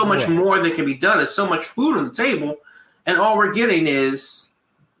 there's so much more that can be done. There's so much food on the table. And all we're getting is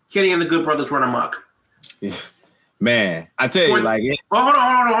Kenny and the Good Brothers run amok. Yeah. Man, I tell you, hold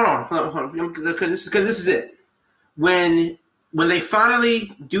on. Because this is it. When they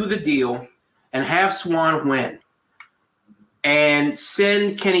finally do the deal and have Swann win and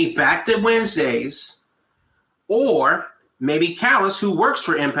send Kenny back to Wednesdays, or maybe Callis, who works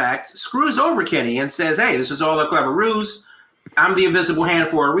for Impact, screws over Kenny and says, hey, this is all a clever ruse. I'm the invisible hand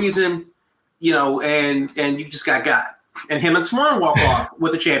for a reason. And you just got. And him and Swann walk off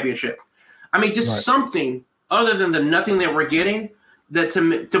with the championship. Something other than the nothing that we're getting, that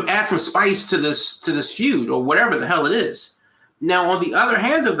to add some spice to this feud or whatever the hell it is. Now, on the other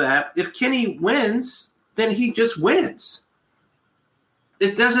hand of that, if Kenny wins, then he just wins.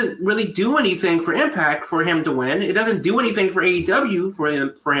 It doesn't really do anything for Impact for him to win. It doesn't do anything for AEW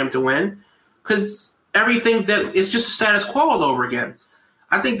for him to win, because everything that is just a status quo all over again.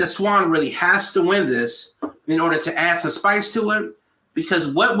 I think that Swann really has to win this in order to add some spice to it, because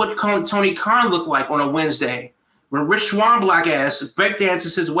what would Tony Khan look like on a Wednesday when Rich Swann black ass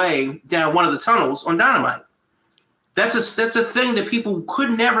breakdances his way down one of the tunnels on Dynamite? That's a thing that people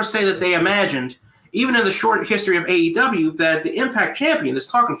could never say that they imagined, even in the short history of AEW, that the Impact champion is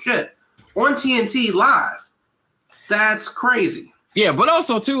talking shit on TNT live. That's crazy. Yeah, but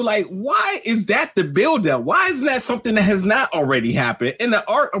also too, why is that the build-up? Why isn't that something that has not already happened? In the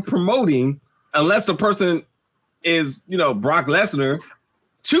art of promoting, unless the person is, Brock Lesnar,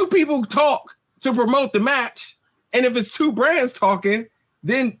 two people talk to promote the match, and if it's two brands talking,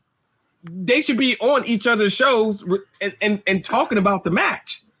 then they should be on each other's shows and talking about the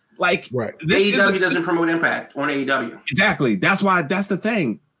match. AEW doesn't promote Impact on AEW. Exactly. That's the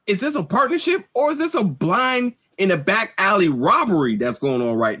thing. Is this a partnership, or is this a blind in a back alley robbery that's going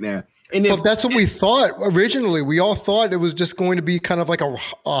on right now? But that's what we thought originally. We all thought it was just going to be kind of like a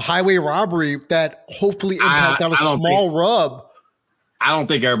highway robbery that hopefully Impact got a small rub. I don't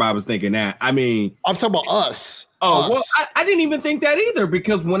think everybody was thinking that. I'm talking about us. Oh, well, I didn't even think that either,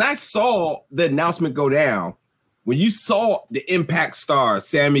 because when I saw the announcement go down, when you saw the Impact stars,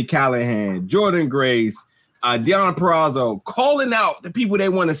 Sami Callihan, Jordan Grace, Deonna Purrazzo calling out the people they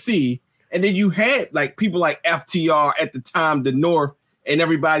want to see, and then you had people like FTR at the time, the North, and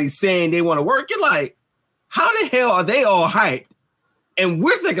everybody saying they want to work, you're like, how the hell are they all hyped? And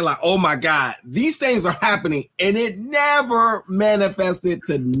we're thinking like, oh my God, these things are happening. And it never manifested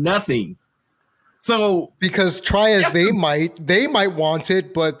to nothing. So because try as they might want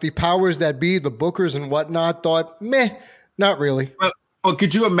it, but the powers that be, the bookers and whatnot, thought, meh, not really. But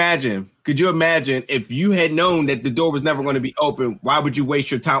could you imagine if you had known that the door was never going to be open? Why would you waste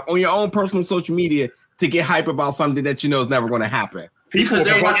your time on your own personal social media to get hype about something that you know is never going to happen? Because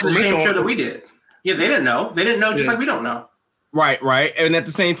they're watching the same show that we did. Yeah, they didn't know. They didn't know just like we don't know. Right. And at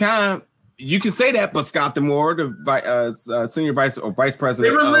the same time, you can say that, but Scott D'Amore, the senior vice president,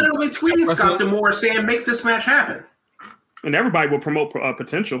 they were literally tweeting Scott D'Amore saying, "Make this match happen." And everybody will promote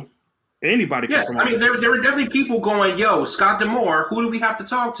potential. Anybody can promote. I mean, there were definitely people going, "Yo, Scott D'Amore, who do we have to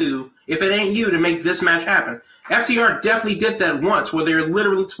talk to if it ain't you to make this match happen?" FTR definitely did that once, where they're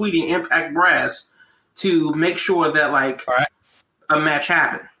literally tweeting Impact Brass to make sure that a match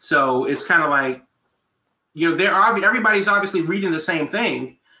happened. So it's kind of like, you know, everybody's obviously reading the same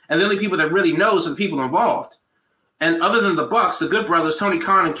thing, and the only people that really knows are the people involved. And other than the Bucks, the Good Brothers, Tony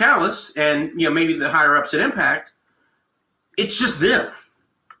Khan and Callis, and maybe the higher ups at Impact, it's just them.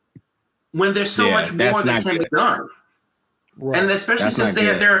 When there's so much more that can be done, and especially since they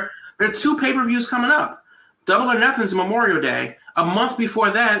have their 2 pay-per-views coming up, Double or Nothing's Memorial Day. A month before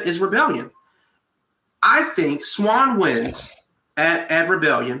that is Rebellion. I think Swan wins at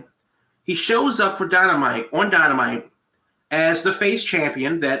Rebellion. He shows up for Dynamite as the face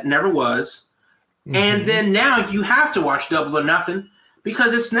champion that never was. Mm-hmm. And then now you have to watch Double or Nothing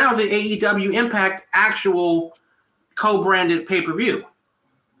because it's now the AEW Impact actual co-branded pay-per-view.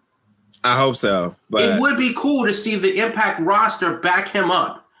 I hope so. But it would be cool to see the Impact roster back him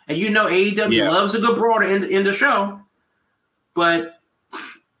up. And AEW loves a good brawler in the show. But,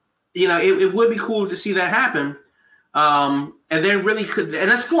 it would be cool to see that happen. And they really could, and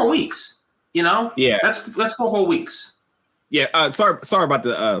that's 4 weeks. Yeah, that's 4 whole weeks. Yeah, sorry about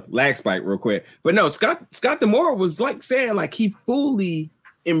the lag spike real quick, but no, Scott D'Amore was saying he fully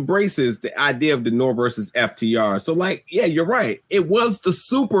embraces the idea of the North versus FTR. So you're right. It was the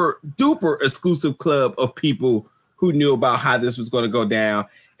super duper exclusive club of people who knew about how this was going to go down,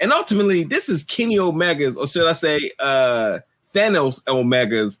 and ultimately, this is Kenny Omega's, or should I say, Thanos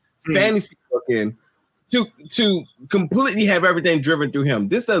Omega's fantasy booking. To completely have everything driven through him.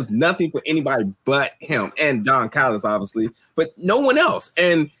 This does nothing for anybody but him and Don Callis, obviously, but no one else.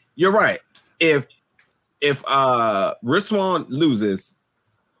 And you're right. If Rich Swann loses,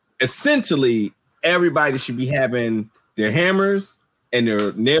 essentially everybody should be having their hammers and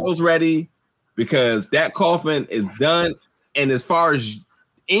their nails ready because that coffin is done. And as far as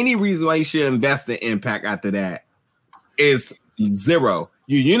any reason why you should invest in Impact after that is zero.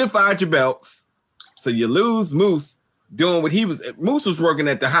 You unified your belts. So you lose Moose doing what Moose was working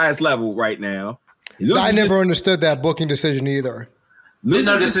at the highest level right now. I never understood that booking decision either. This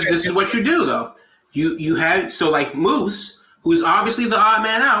is what you do though. You have Moose, who's obviously the odd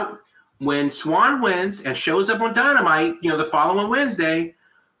man out. When Swan wins and shows up on Dynamite, the following Wednesday,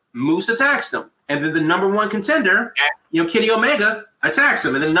 Moose attacks them, and then the number 1 contender, Kenny Omega attacks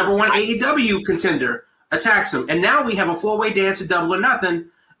him, and then the number 1 AEW contender attacks him, and now we have a 4-way dance at Double or Nothing.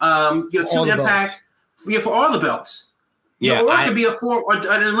 2 Impact. For all the belts. Or it could be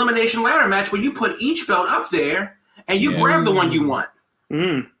an elimination ladder match where you put each belt up there and you grab the one you want.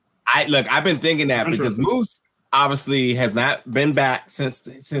 I've been thinking that because Moose obviously has not been back since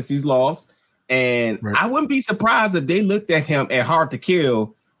he's lost. And I wouldn't be surprised if they looked at him at Hard to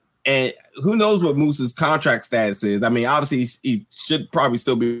Kill. And who knows what Moose's contract status is. I mean, obviously he should probably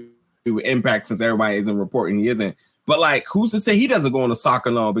still be with Impact since everybody isn't reporting he isn't. But who's to say he doesn't go on a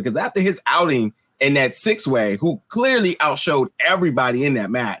soccer loan? Because after his outing in that 6-way, who clearly outshowed everybody in that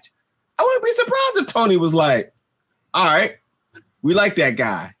match, I wouldn't be surprised if Tony was like, all right, we like that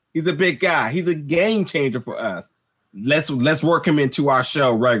guy. He's a big guy. He's a game changer for us. Let's work him into our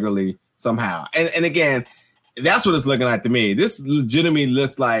show regularly somehow. And again, that's what it's looking like to me. This legitimately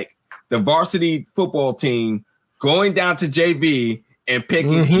looks like the varsity football team going down to JV and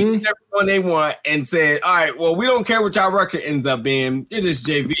picking each and every one they want and saying, all right, well, we don't care what y'all record ends up being. It is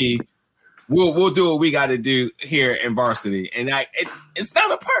JV. We'll do what we got to do here in varsity. And it's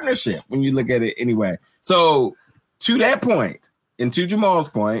not a partnership when you look at it anyway. So to that point, and to Jamal's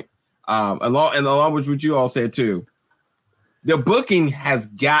point, along with what you all said too, the booking has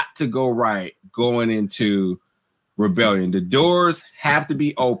got to go right going into Rebellion. The doors have to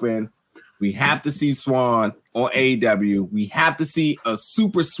be open. We have to see Swan on AEW. We have to see a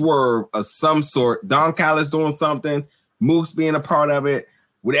super swerve of some sort. Don Callis doing something, Moose being a part of it,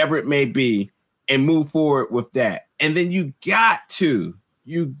 whatever it may be, and move forward with that. And then you got to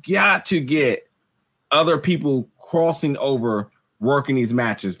get other people crossing over working these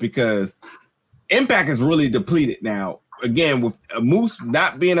matches, because Impact is really depleted now. Again, with Moose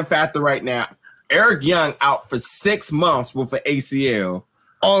not being a factor right now, Eric Young out for 6 months with an ACL.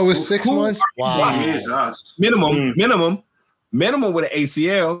 Oh, it was 6 months? Wow. Minimum with an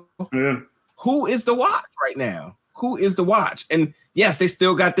ACL. Yeah. Who is the watch right now? Who is the watch? And yes, they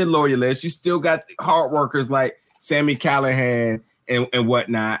still got their loyalists. You still got hard workers like Sami Callihan and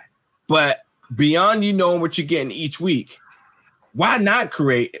whatnot. But beyond you knowing what you're getting each week, why not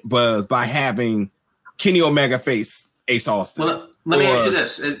create buzz by having Kenny Omega face Ace Austin? Well, let me ask you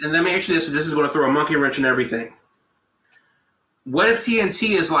this, and let me ask you this. This is going to throw a monkey wrench in everything. What if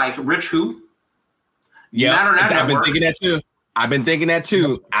TNT is like Rich who? Yeah, I've been thinking that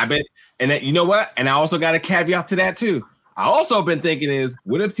too. And you know what? And I also got a caveat to that too. I also been thinking is,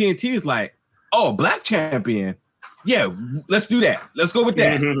 what if TNT is like, oh, black champion? Yeah, let's do that. Let's go with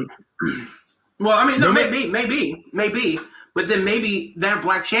that. Well, I mean, no, maybe. But then maybe that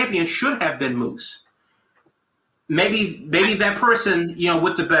black champion should have been Moose. Maybe that person,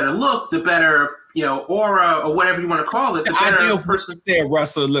 with the better look, the better, aura, or whatever you want to call it, the better person. Say a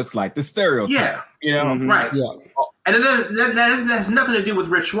wrestler looks like the stereotype. Yeah, right. Yeah, and that has nothing to do with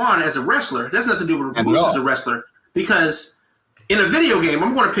Rich Swann as a wrestler. That's nothing to do with Moose as a wrestler, because in a video game,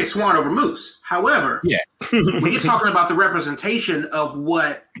 I'm going to pick Swann over Moose. However, when you're talking about the representation of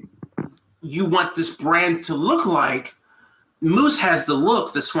what you want this brand to look like, Moose has the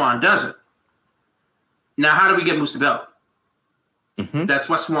look that Swann doesn't. Now, how do we get Moose the belt? Mm-hmm. That's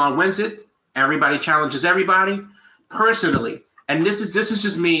why Swann wins it. Everybody challenges everybody personally, and this is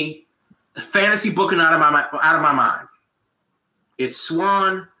just me fantasy booking out of my mind. It's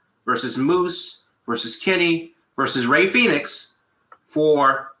Swann versus Moose versus Kenny versus Rey Fenix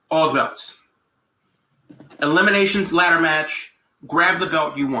for all the belts. Elimination ladder match. Grab the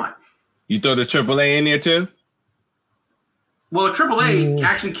belt you want. You throw the AAA in there too? Well, AAA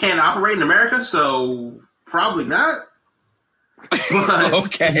actually can't operate in America, so probably not. But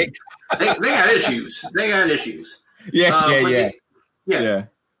okay. They got issues. Yeah.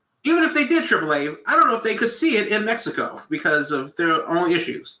 Even if they did AAA, I don't know if they could see it in Mexico because of their own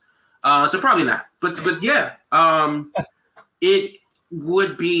issues. So probably not. But yeah, it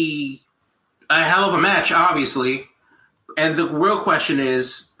would be a hell of a match, obviously. And the real question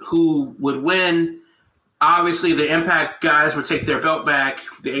is who would win. Obviously, the Impact guys would take their belt back.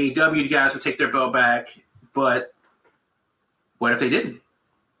 The AEW guys would take their belt back. But what if they didn't?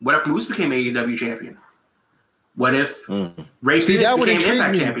 What if Moose became AEW champion? What if Rey Fenix became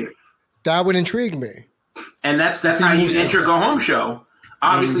Impact champion? That would intrigue me. And that's how you enter Go Home show.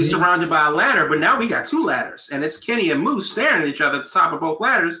 Obviously surrounded by a ladder, but now we got 2 ladders. And it's Kenny and Moose staring at each other at the top of both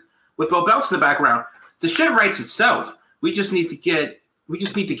ladders with both belts in the background. The shit writes itself. We just need to get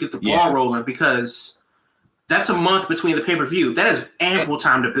the ball rolling, because that's a month between the pay-per-view. That is ample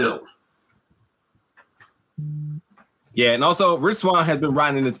time to build. Yeah, and also Rich Swann has been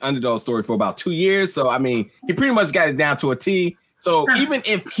riding this underdog story for about 2 years. So, I mean, he pretty much got it down to a T. So even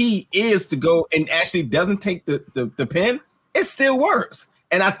if he is to go and actually doesn't take the pin, it still works.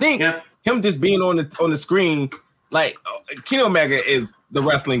 And I think him just being on the screen, like Kenny Omega is the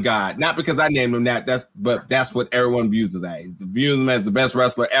wrestling god, not because I named him that. That's what everyone views him as. He views him as the best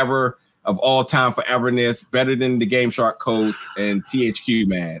wrestler ever of all time, foreverness, better than the Game Shark Coast and THQ,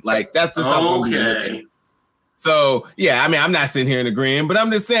 man. Like that's just okay. So yeah, I mean, I'm not sitting here and agreeing, but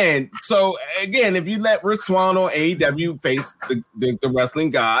I'm just saying. So again, if you let Rich Swann on AEW face the wrestling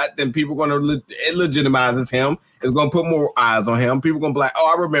god, then people are going to it legitimizes him. It's going to put more eyes on him. People are going to be like,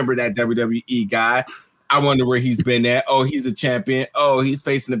 oh, I remember that WWE guy. I wonder where he's been at. Oh, he's a champion. Oh, he's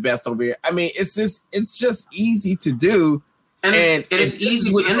facing the best over here. I mean, it's just easy to do. And it's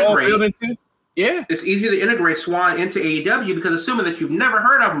easy to integrate. Yeah. It's easy to integrate Swann into AEW, because assuming that you've never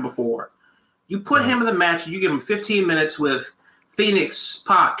heard of him before, you put him in the match, you give him 15 minutes with Phoenix,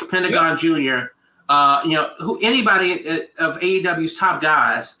 Pac, Pentagon Jr., anybody of AEW's top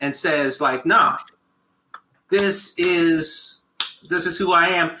guys, and says like, nah, this is who I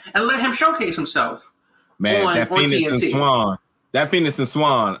am, and let him showcase himself. Man, that Phoenix and Swann. That Phoenix and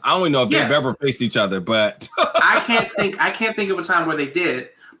Swann. I don't even know if they've ever faced each other, but I can't think of a time where they did.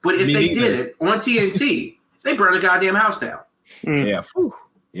 But if they did it on TNT, they burned the goddamn house down. Yeah.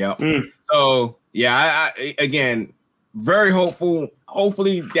 Yeah. So yeah, I again very hopeful.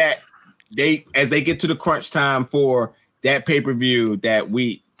 Hopefully that as they get to the crunch time for that pay-per-view, that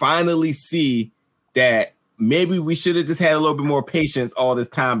we finally see that maybe we should have just had a little bit more patience all this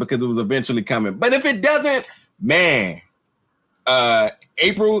time, because it was eventually coming. But if it doesn't, man,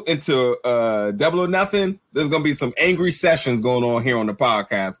 April into Double or Nothing, there's gonna be some angry sessions going on here on the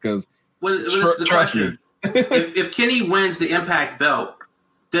podcast, because Well, this is the question. if Kenny wins the Impact belt,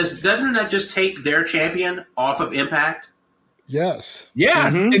 doesn't that just take their champion off of Impact? Yes.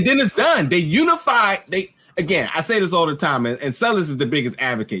 And then it's done. They unify. Again, I say this all the time, and Sellers is the biggest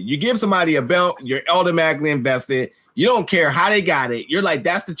advocate. You give somebody a belt, you're automatically invested. You don't care how they got it. You're like,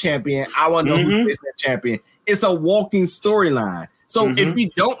 that's the champion. I want to know who's facing that champion. It's a walking storyline. So if you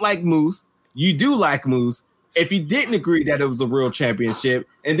don't like Moose, you do like Moose. If you didn't agree that it was a real championship,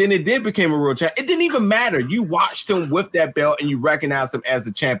 and then it did become a real champ, it didn't even matter. You watched him with that belt, and you recognized him as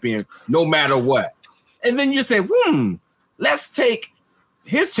the champion, no matter what. And then you say, let's take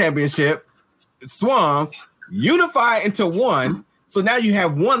his championship, Swans, unify into one. So now you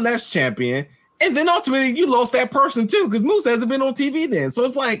have one less champion. And then ultimately you lost that person too, because Moose hasn't been on TV then. So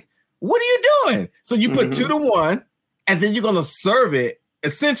it's like, what are you doing? So you put 2-1, and then you're going to serve it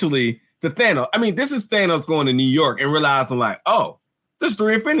essentially to Thanos. I mean, this is Thanos going to New York and realizing like, oh, there's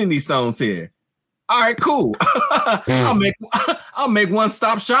 3 Infinity Stones here. All right, cool. I'll make one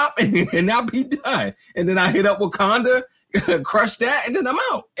stop shop and I'll be done. And then I hit up Wakanda, crush that, and then I'm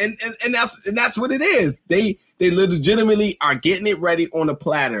out. And that's what it is. They legitimately are getting it ready on a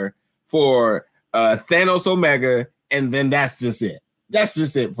platter for Thanos Omega, and then that's just it. That's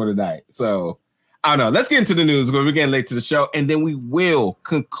just it for tonight. So I don't know. Let's get into the news because we're getting late to the show, and then we will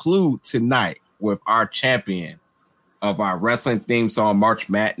conclude tonight with our champion of our wrestling theme song March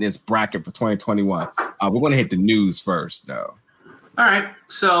Madness bracket for 2021. We're going to hit the news first, though. All right.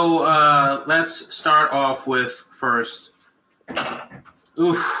 So let's start off with first. I'm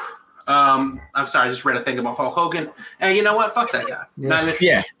sorry. I just read a thing about Hulk Hogan, and you know what? Fuck that guy.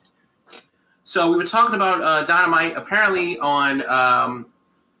 Yeah. So we were talking about Dynamite. Apparently on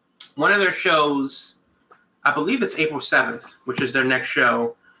one of their shows, I believe it's April 7th, which is their next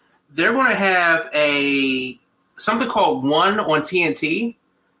show. They're going to have something called One on TNT.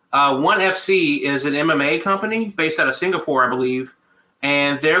 One FC is an MMA company based out of Singapore, I believe.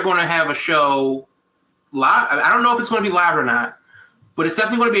 And they're going to have a show live. I don't know if it's going to be live or not, but it's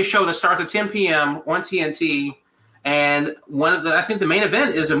definitely going to be a show that starts at 10 p.m. on TNT. And I think the main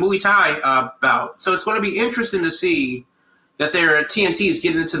event is a Muay Thai bout. So it's going to be interesting to see that their TNT is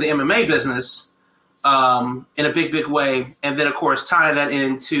getting into the MMA business in a big, big way. And then, of course, tying that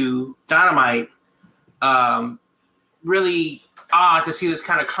into Dynamite. Really odd to see this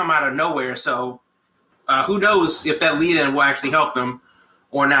kind of come out of nowhere. So who knows if that lead-in will actually help them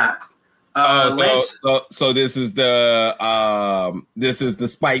or not. So this is the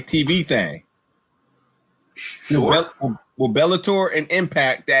Spike TV thing. Sure. Well, Bellator and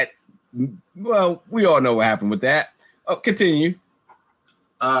Impact, we all know what happened with that. Oh, continue.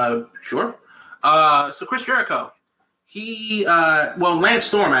 Sure. So Chris Jericho, Lance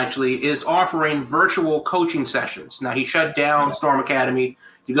Storm actually is offering virtual coaching sessions. Now he shut down Storm Academy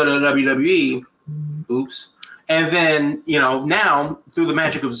to go to the WWE. Oops. And then, now through the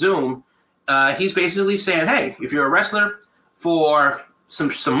magic of Zoom, he's basically saying, hey, if you're a wrestler for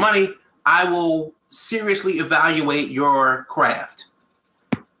some money, I will seriously evaluate your craft.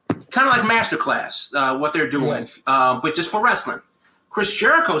 Kind of like Masterclass, what they're doing, yes. But just for wrestling. Chris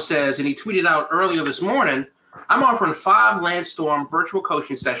Jericho says, and he tweeted out earlier this morning, I'm offering 5 Lance Storm virtual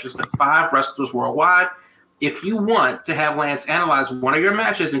coaching sessions to 5 wrestlers worldwide. If you want to have Lance analyze one of your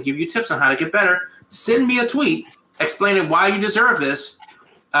matches and give you tips on how to get better, send me a tweet explaining why you deserve this,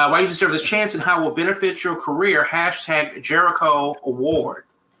 chance, and how it will benefit your career. # Jericho Award.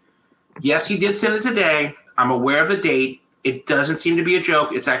 Yes, he did send it today. I'm aware of the date. It doesn't seem to be a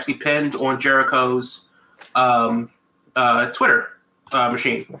joke. It's actually pinned on Jericho's Twitter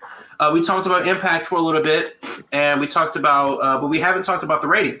machine. We talked about Impact for a little bit, and we talked about, but we haven't talked about the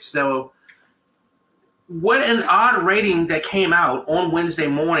ratings. So what an odd rating that came out on Wednesday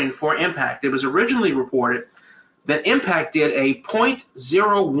morning for Impact. It was originally reported that Impact did a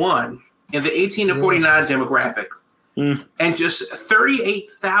 0.01 in the 18 to 49 demographic and just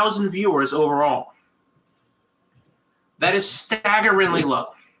 38,000 viewers overall. That is staggeringly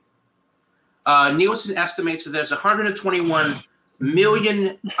low. Nielsen estimates that there's 121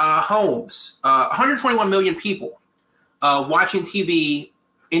 million homes, 121 million people watching TV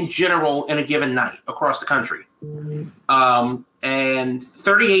in general in a given night across the country. And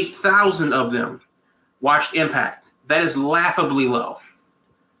 38,000 of them watched Impact. That is laughably low.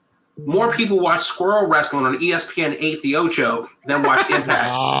 More people watch Squirrel Wrestling on ESPN 8 The Ocho than watch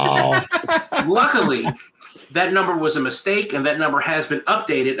Impact. Luckily, that number was a mistake, and that number has been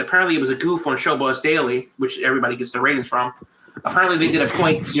updated. Apparently, it was a goof on Showbuzz Daily, which everybody gets their ratings from. Apparently, they did a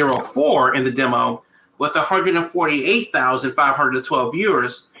 0.04 in the demo with 148,512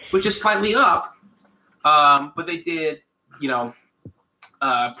 viewers, which is slightly up. But they did,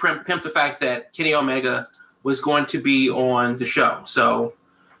 pimped the fact that Kenny Omega was going to be on the show. So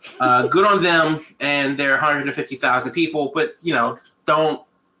good on them and their 150,000 people, but don't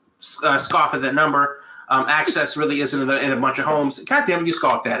scoff at that number. Access really isn't in a bunch of homes. God damn it, you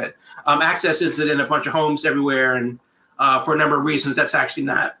scoffed at it. Access isn't in a bunch of homes everywhere, and for a number of reasons, that's actually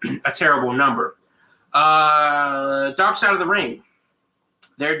not a terrible number. Dark Side of the Ring,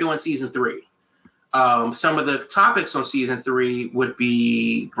 they're doing season 3. Some of the topics on season 3 would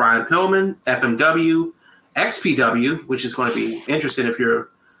be Brian Pillman, FMW, XPW, which is going to be interesting if you're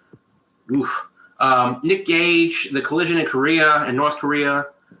Nick Gage, the collision in Korea and North Korea,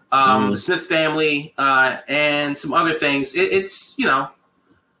 the Smith family, and some other things. It's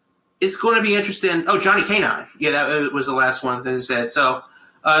going to be interesting. Oh, Johnny K9. Yeah, that was the last one that they said. So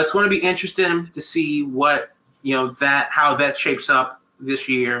it's going to be interesting to see what, how that shapes up this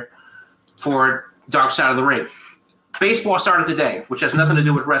year for Dark Side of the Ring. Baseball started today, which has nothing to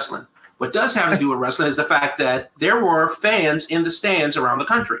do with wrestling. What does have to do with wrestling is the fact that there were fans in the stands around the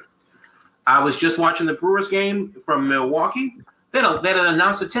country. I was just watching the Brewers game from Milwaukee. They had an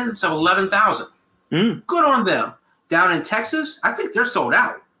announced attendance of 11,000. Good on them. Down in Texas, I think they're sold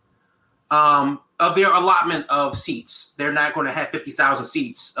out of their allotment of seats. They're not going to have 50,000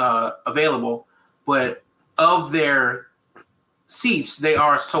 seats available, but of their seats, they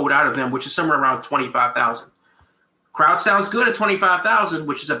are sold out of them, which is somewhere around 25,000. Crowd sounds good at 25,000,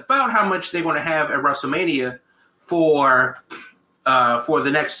 which is about how much they want to have at WrestleMania for the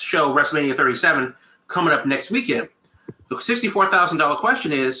next show, WrestleMania 37, coming up next weekend. The $64,000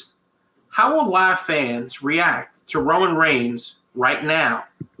 question is, how will live fans react to Roman Reigns right now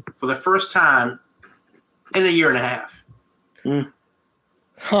for the first time in a year and a half? Good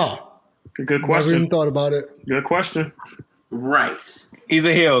question. Never even thought about it. Good question. Right. He's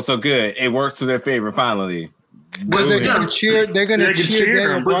a heel, so good. It works to their favor finally. Because they're going to cheer. They're going to cheer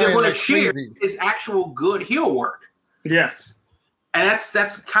Daniel But they're Bryan going to cheer crazy. his actual good heel work. Yes. And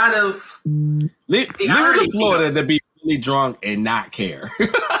that's kind of Leave Florida to be really drunk and not care.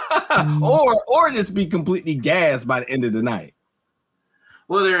 or just be completely gassed by the end of the night.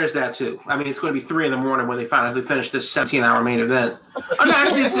 Well, there is that too. I mean, it's going to be 3 a.m. when they finally finish this 17-hour main event. Oh, no,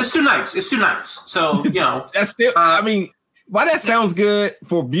 actually, it's 2 nights. It's 2 nights. So, that's still. I mean, while that sounds good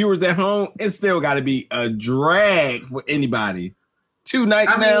for viewers at home, it's still got to be a drag for anybody. 2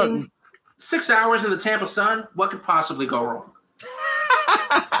 nights now. 6 hours in the Tampa sun. What could possibly go wrong?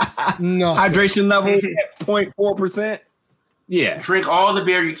 No. Hydration level at 0.4%. Yeah. Drink all the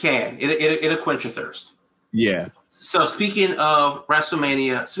beer you can. It'll quench your thirst. Yeah. So speaking of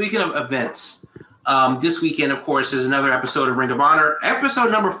WrestleMania, speaking of events, this weekend, of course, is another episode of Ring of Honor,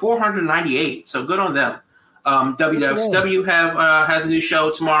 episode number 498. So good on them. WXW has a new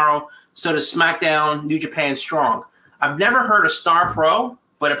show tomorrow. So does SmackDown, New Japan Strong. I've never heard of Star Pro,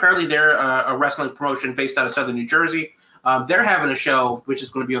 but apparently they're a wrestling promotion based out of Southern New Jersey. They're having a show, which is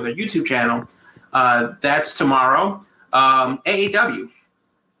going to be on their YouTube channel. That's tomorrow. AAW,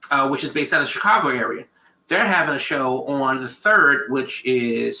 which is based out of the Chicago area. They're having a show on the 3rd, which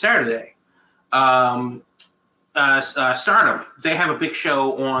is Saturday. Stardom, they have a big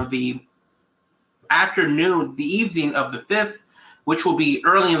show on the afternoon, the evening of the 5th, which will be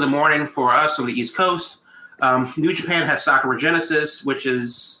early in the morning for us on the East Coast. New Japan has Sakura Genesis, which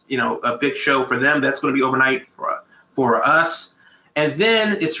is, a big show for them. That's going to be overnight for us. And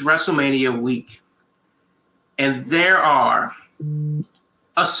then it's WrestleMania week. And there are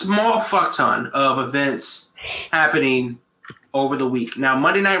a small fuck ton of events happening over the week. Now,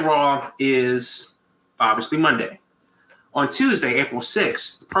 Monday Night Raw is obviously Monday. On Tuesday, April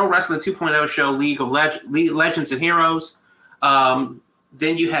 6th, the Pro Wrestling 2.0 show, League of Legends and Heroes.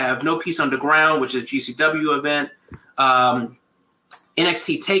 Then you have No Peace Underground, which is a GCW event.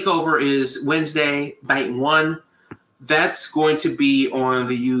 NXT TakeOver is Wednesday, night 1. That's going to be on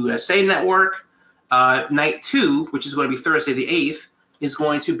the USA Network. Night 2, which is going to be Thursday the 8th, is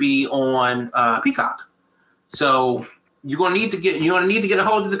going to be on Peacock. So you're going to need to get a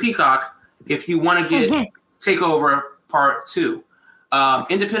hold of the Peacock if you want to get TakeOver Part 2.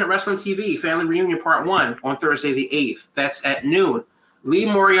 Independent Wrestling TV Family Reunion Part 1 on Thursday the 8th. That's at noon.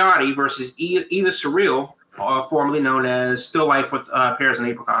 Lee Moriarty versus Eva Surreal, formerly known as Still Life with Pears and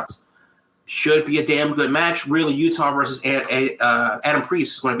Apricots. Should be a damn good match. Really, Utah versus Adam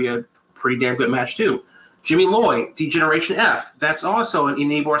Priest is going to be a pretty damn good match too. Jimmy Lloyd, D-Generation F. That's also in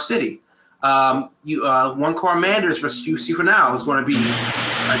Ybor City. One Car Manders versus UC for Now is going to be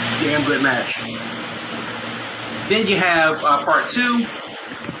a damn good match. Then you have part 2.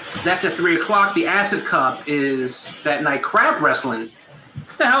 That's at 3 o'clock. The Acid Cup is that night. Crab Wrestling.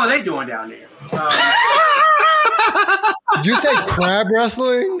 What the hell are they doing down there? Did you say crab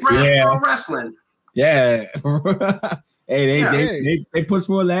wrestling? Pro wrestling. Yeah. They pushed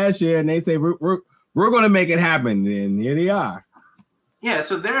for it last year, and they say we're going to make it happen, and here they are. Yeah,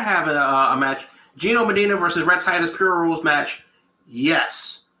 so they're having a match. Gino Medina versus Red Titus Pure Rules match.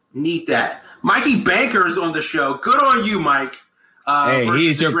 Yes, need that. Mikey Banker's on the show. Good on you, Mike.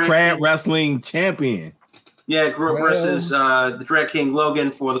 He's your crab wrestling champion. Yeah, versus the Dread King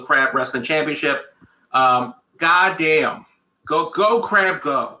Logan for the Crab Wrestling Championship. Goddamn. Go Crab,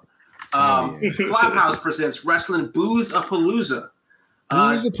 go. Flophouse presents Wrestling Booze-a-Palooza.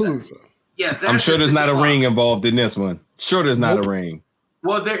 Booze-a-Palooza. Yeah, I'm sure there's not a ring involved in this one. Sure there's not a ring.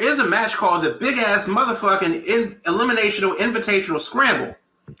 Well, there is a match called the Big Ass Motherfucking Eliminational Invitational Scramble.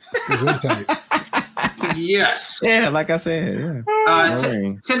 Yes. Yeah, like I said. Yeah.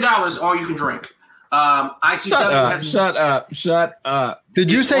 $10 all you can drink. ICW Shut up.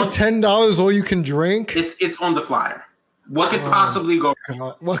 Did you say $10 all you can drink? It's on the flyer. What could possibly go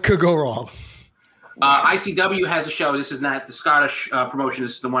wrong? What could go wrong? ICW has a show. This is not the Scottish promotion.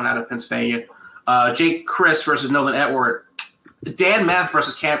 This is the one out of Pennsylvania. Jake Chris versus Nolan Edward. Dan Math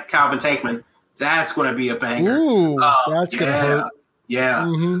versus Calvin Tankman. That's going to be a banger. Ooh, that's going to hurt. Yeah.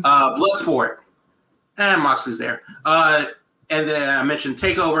 Mm-hmm. Bloodsport. And Moxley's there. And then I mentioned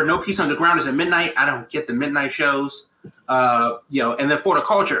Takeover. No Peace Underground is at midnight. I don't get the midnight shows. And then For the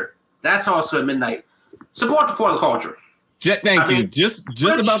Culture. That's also at midnight. Support the For the Culture. Thank you. Just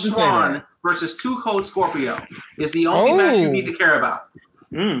about to say that. Versus Too Cold Scorpio is the only match you need to care about.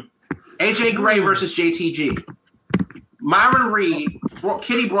 AJ Gray versus JTG. Myron Reed,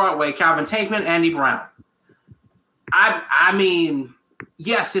 Kitty Broadway, Calvin Tankman, Andy Brown. I mean,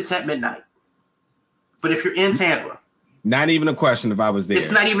 yes, it's at midnight. But if you're in Tampa, not even a question if I was there.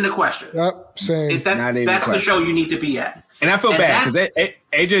 It's not even a question. Yep, same. That's the show you need to be at. And I feel bad because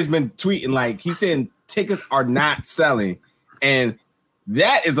AJ's been tweeting like he's saying tickets are not selling. And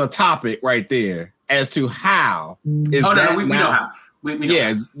that is a topic right there as to how is that. We know how. We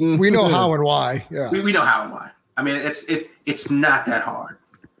know how and why. Yeah, we know how and why. I mean, it's not that hard.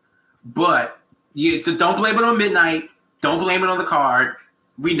 But don't blame it on midnight. Don't blame it on the card.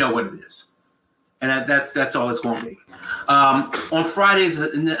 We know what it is, and that's all it's going to be. On Fridays,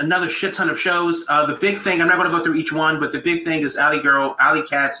 another shit ton of shows. The big thing, I'm not going to go through each one, but the big thing is Alley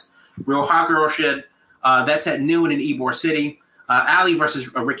Cat's Real Hot Girl shit. That's at noon in Ybor City. Alley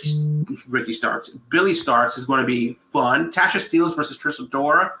versus Ricky Starks. Billy Starks is going to be fun. Tasha Steelz versus Trish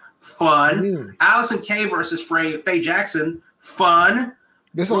Adora. Fun. Allison Kay versus Faye Jackson. Fun.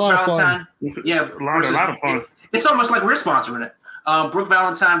 There's a lot of fun. Yeah. A lot of fun. It's almost like we're sponsoring it. Brooke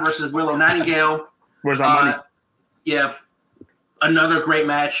Valentine versus Willow Nightingale. Where's our money? Yeah. Another great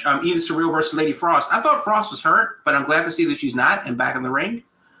match. Edith Surreal versus Lady Frost. I thought Frost was hurt, but I'm glad to see that she's not and back in the ring.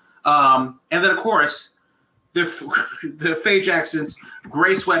 And then, of course, the Faye Jackson's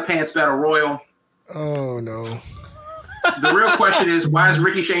Gray Sweatpants Battle Royal. Oh, no. The real question is, why is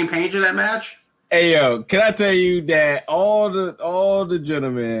Ricky Shane Page in that match? Hey, yo, can I tell you that all the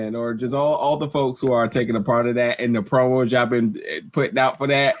gentlemen or just all the folks who are taking a part of that and the promos y'all been putting out for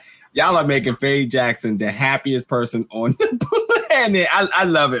that, y'all are making Faye Jackson the happiest person on the planet. I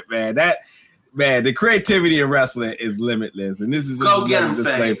love it, man. The creativity in wrestling is limitless, and this is go get him,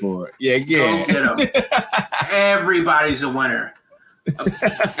 Faye. For it. Yeah. Go get him. Everybody's a winner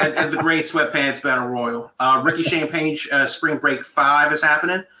at the Great Sweatpants Battle Royal. Ricky Shane Page Spring Break 5 is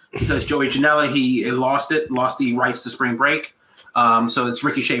happening because Joey Janela he lost the rights to Spring Break. So it's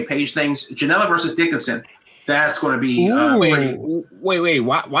Ricky Shane Page things. Janela versus Dickinson. That's going to be wait.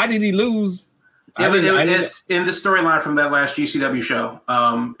 Why did he lose? It's in the storyline from that last GCW show.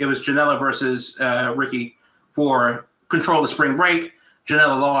 It was Janela versus Ricky for control of Spring Break.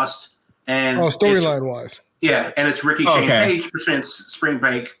 Janela lost, and storyline wise, yeah, and it's Ricky Shane Page presents Spring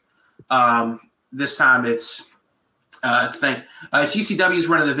Break. This time it's thing. GCW is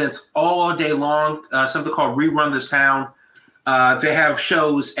running events all day long. Something called Rerun This Town. They have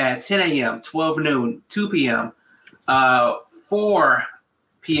shows at 10 a.m., 12 noon, 2 p.m., 4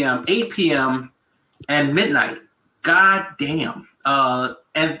 p.m., 8 p.m., and midnight. God damn.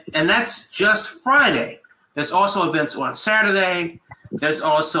 And that's just Friday. There's also events on Saturday. There's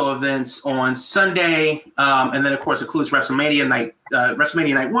also events on Sunday. And then, of course, it includes WrestleMania night.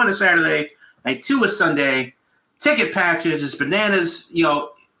 WrestleMania night 1 is Saturday. Night 2 is Sunday. Ticket packages, bananas,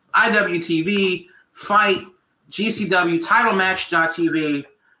 IWTV, Fight, GCW, Title Match.tv.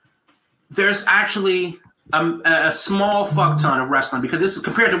 There's actually a small fuck ton of wrestling because this is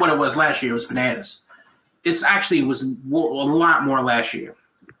compared to what it was last year. It was bananas. It was a lot more last year.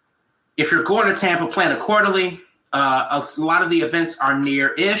 If you're going to Tampa, plan accordingly. A lot of the events are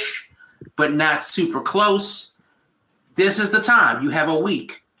near-ish, but not super close. this is the time. You have a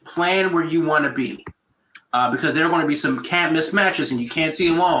week. Plan where you want to be. Because there are going to be some can't miss matches and you can't see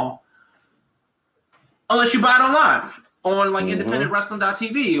them all unless you buy it online on like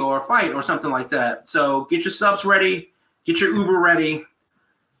independentwrestling.tv or Fight or something like that. So get your subs ready, get your Uber ready,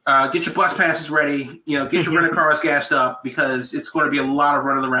 get your bus passes ready, get your rental cars gassed up because it's going to be a lot of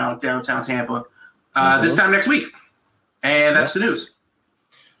running around downtown Tampa this time next week. And that's the news.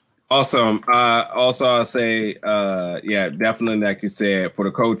 Awesome. Also, I'll say, definitely, like you said, for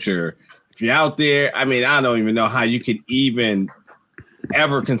the culture, if you're out there, I mean, I don't even know how you could even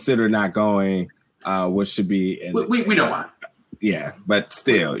ever consider not going, which should be. We don't want. Yeah, but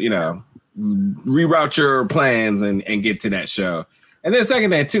still, reroute your plans and get to that show. And then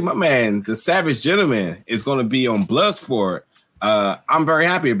second thing, too, my man, the Savage Gentleman is going to be on Bloodsport. I'm very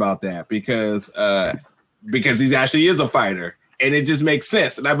happy about that because he actually is a fighter. And it just makes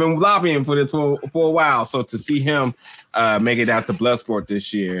sense. And I've been lobbying for this for a while. So to see him make it out to Bloodsport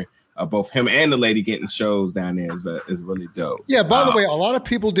this year, both him and the lady getting shows down there is really dope. Yeah, by the way, a lot of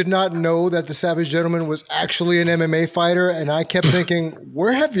people did not know that the Savage Gentleman was actually an MMA fighter. And I kept thinking,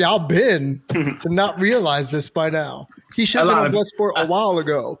 where have y'all been to not realize this by now? He should have been on Bloodsport a while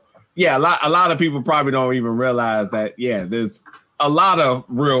ago. Yeah, a lot of people probably don't even realize that, there's a lot of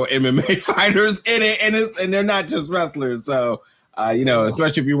real MMA fighters in it, and they're not just wrestlers. So,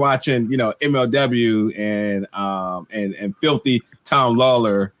 especially if you're watching, MLW and Filthy Tom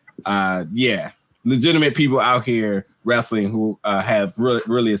Lawler, legitimate people out here wrestling who have really,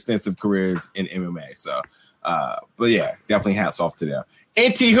 really extensive careers in MMA. So, definitely hats off to them.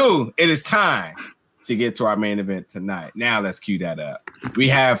 Anywho, it is time to get to our main event tonight. Now let's cue that up. We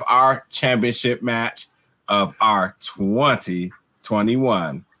have our championship match of our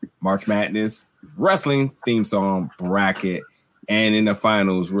 2021 March Madness Wrestling theme song bracket. And in the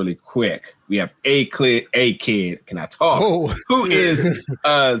finals, really quick, we have A Kid. Can I talk? Who is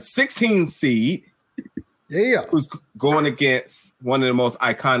a 16 seed? Yeah. Who's going against one of the most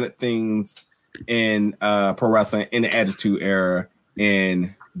iconic things in pro wrestling in the Attitude Era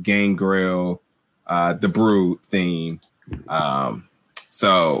in Gangrel, the Brood theme.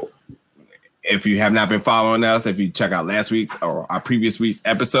 So if you have not been following us, if you check out last week's or our previous week's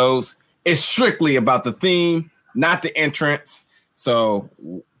episodes, it's strictly about the theme, not the entrance. So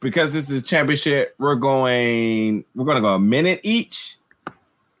because this is a championship, we're going to go a minute each.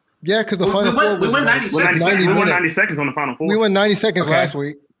 Yeah, because the final four we went 90 seconds. We went 90 seconds on the final four. We went 90 seconds last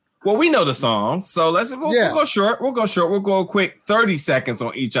week. Well, we know the song, so we'll go short. We'll go a quick 30 seconds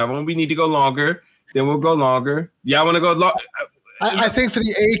on each of them. We need to go longer, then we'll go longer. Y'all want to go long? I think for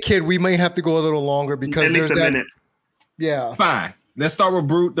the A Kid, we may have to go a little longer because at least a minute. Yeah. Fine. Let's start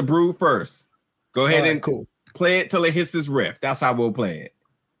with the Brood first. Go ahead and play it till it hits this riff. That's how we'll play it.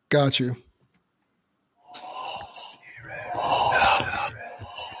 Got you.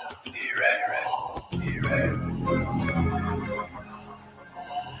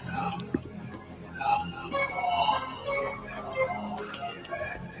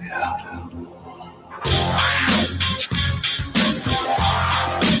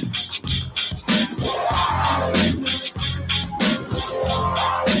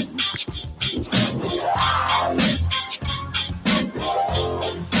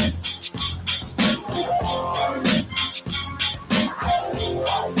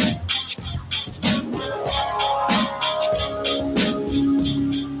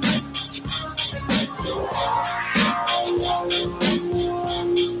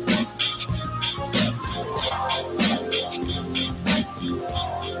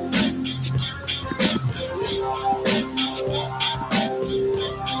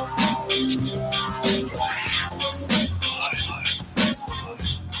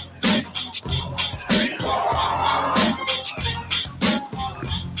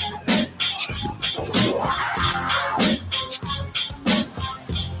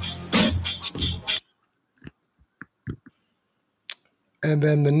 And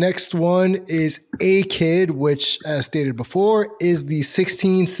then the next one is A Kid, which, as stated before, is the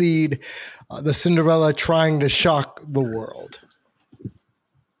 16 seed, the Cinderella trying to shock the world.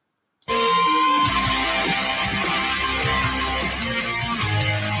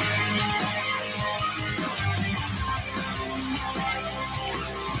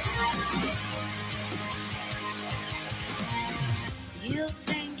 You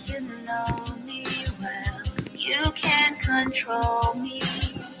think you know me well, you can't control me.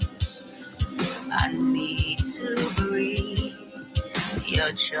 I need to breathe.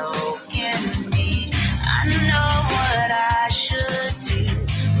 You're choking me. I know what I should do.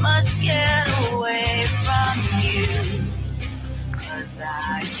 Must get away from you. 'Cause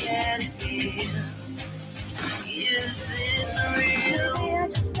I can feel. Is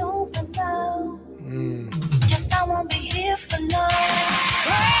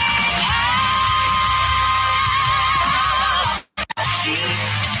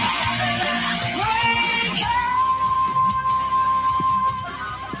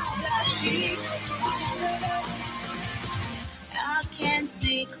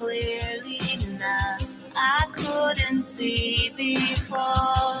see clearly now. I couldn't see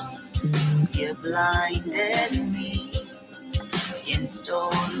before. You blinded me. You stole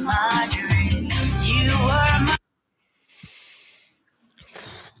my dream. You were my...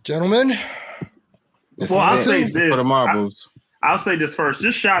 Gentlemen. Well, I'll say this. For the marbles. I'll say this first.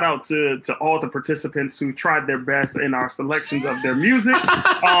 Just shout out to all the participants who tried their best in our selections of their music.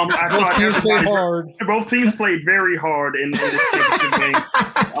 Both teams played hard. Both teams played very hard in this championship game.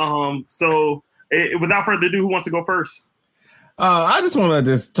 So without further ado, who wants to go first? I just want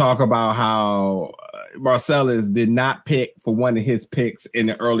to just talk about how Marcellus did not pick for one of his picks in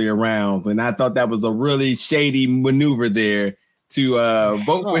the earlier rounds, and I thought that was a really shady maneuver there to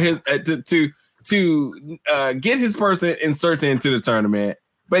vote for his to get his person inserted into the tournament,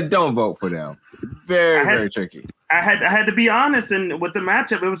 but don't vote for them. Very tricky. I had to be honest, and with the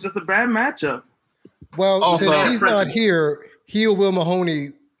matchup, it was just a bad matchup. Well, also, since he's not here, Will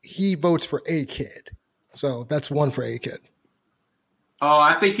Mahoney, he votes for A-Kid. So that's one for A-Kid. Oh,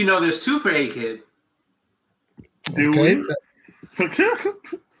 I think there's two for A-Kid. Do we? Okay.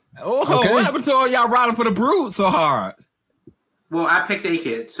 What happened to all y'all riding for the Brood so hard? Well, I picked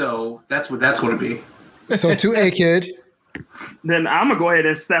A-Kid, so that's what that's going to be. So to A-Kid. Then I'm going to go ahead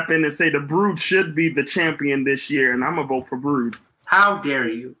and step in and say the Brood should be the champion this year, and I'm going to vote for Brood. How dare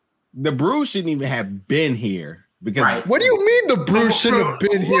you? The Brood shouldn't even have been here. Because right. What do you mean the Brood shouldn't have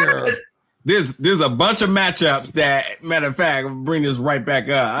been here? There's a bunch of matchups that, matter of fact, bring this right back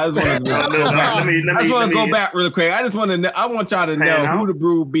up. I just want to go back really quick. I want y'all to know who the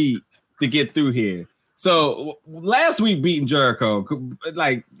Brood beat to get through here. So last week beating Jericho,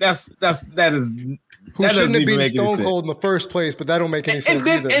 like that is who shouldn't have beaten Stone Cold in the first place, but that don't make any sense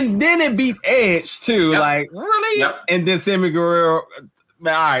either. And then it beat Edge too. Yep. Like really? Yep. And then Sammy Guerrero. All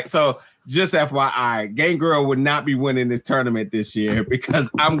right, so just FYI, Gangrel would not be winning this tournament this year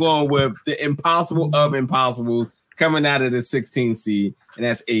because I'm going with the impossible of impossible coming out of the 16 seed, and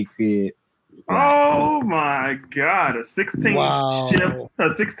that's A-Kid. Oh my God! A 16 a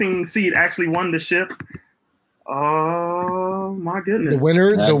 16 seed actually won the ship. Oh my goodness!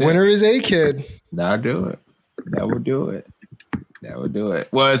 The winner is A-Kid. That'll do it. That will do it.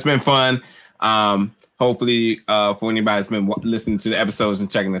 Well, it's been fun. Hopefully, for anybody that's been listening to the episodes and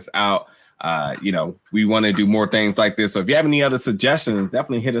checking this out, we want to do more things like this. So if you have any other suggestions,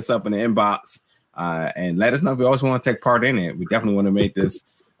 definitely hit us up in the inbox and let us know if you always want to take part in it. We definitely want to make this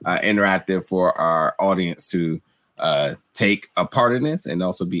interactive for our audience to take a part in this and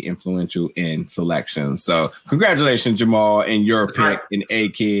also be influential in selections. So congratulations, Jamal, in your pick in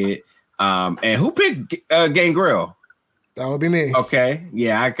A-Kid. And who picked Gangrel? That would be me. Okay.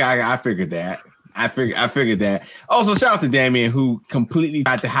 Yeah, I figured that. I figured that. Also, shout out to Damien, who completely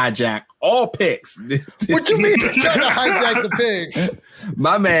tried to hijack all picks. What you mean trying to hijack the picks?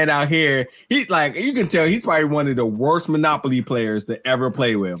 My man out here, you can tell he's probably one of the worst Monopoly players to ever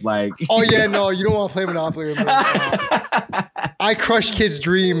play with. Like, oh yeah, no, you don't want to play Monopoly with me. I crush kids'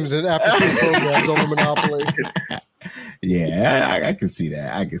 dreams and after-school programs on the Monopoly. Yeah, I can see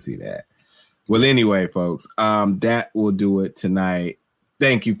that. Well, anyway, folks, that will do it tonight.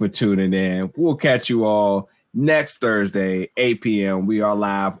 Thank you for tuning in. We'll catch you all next Thursday, 8 p.m. We are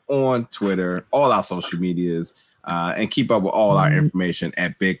live on Twitter, all our social medias, and keep up with all our information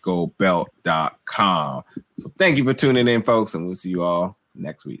at biggoldbelt.com. So thank you for tuning in, folks, and we'll see you all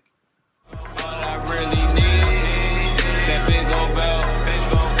next week.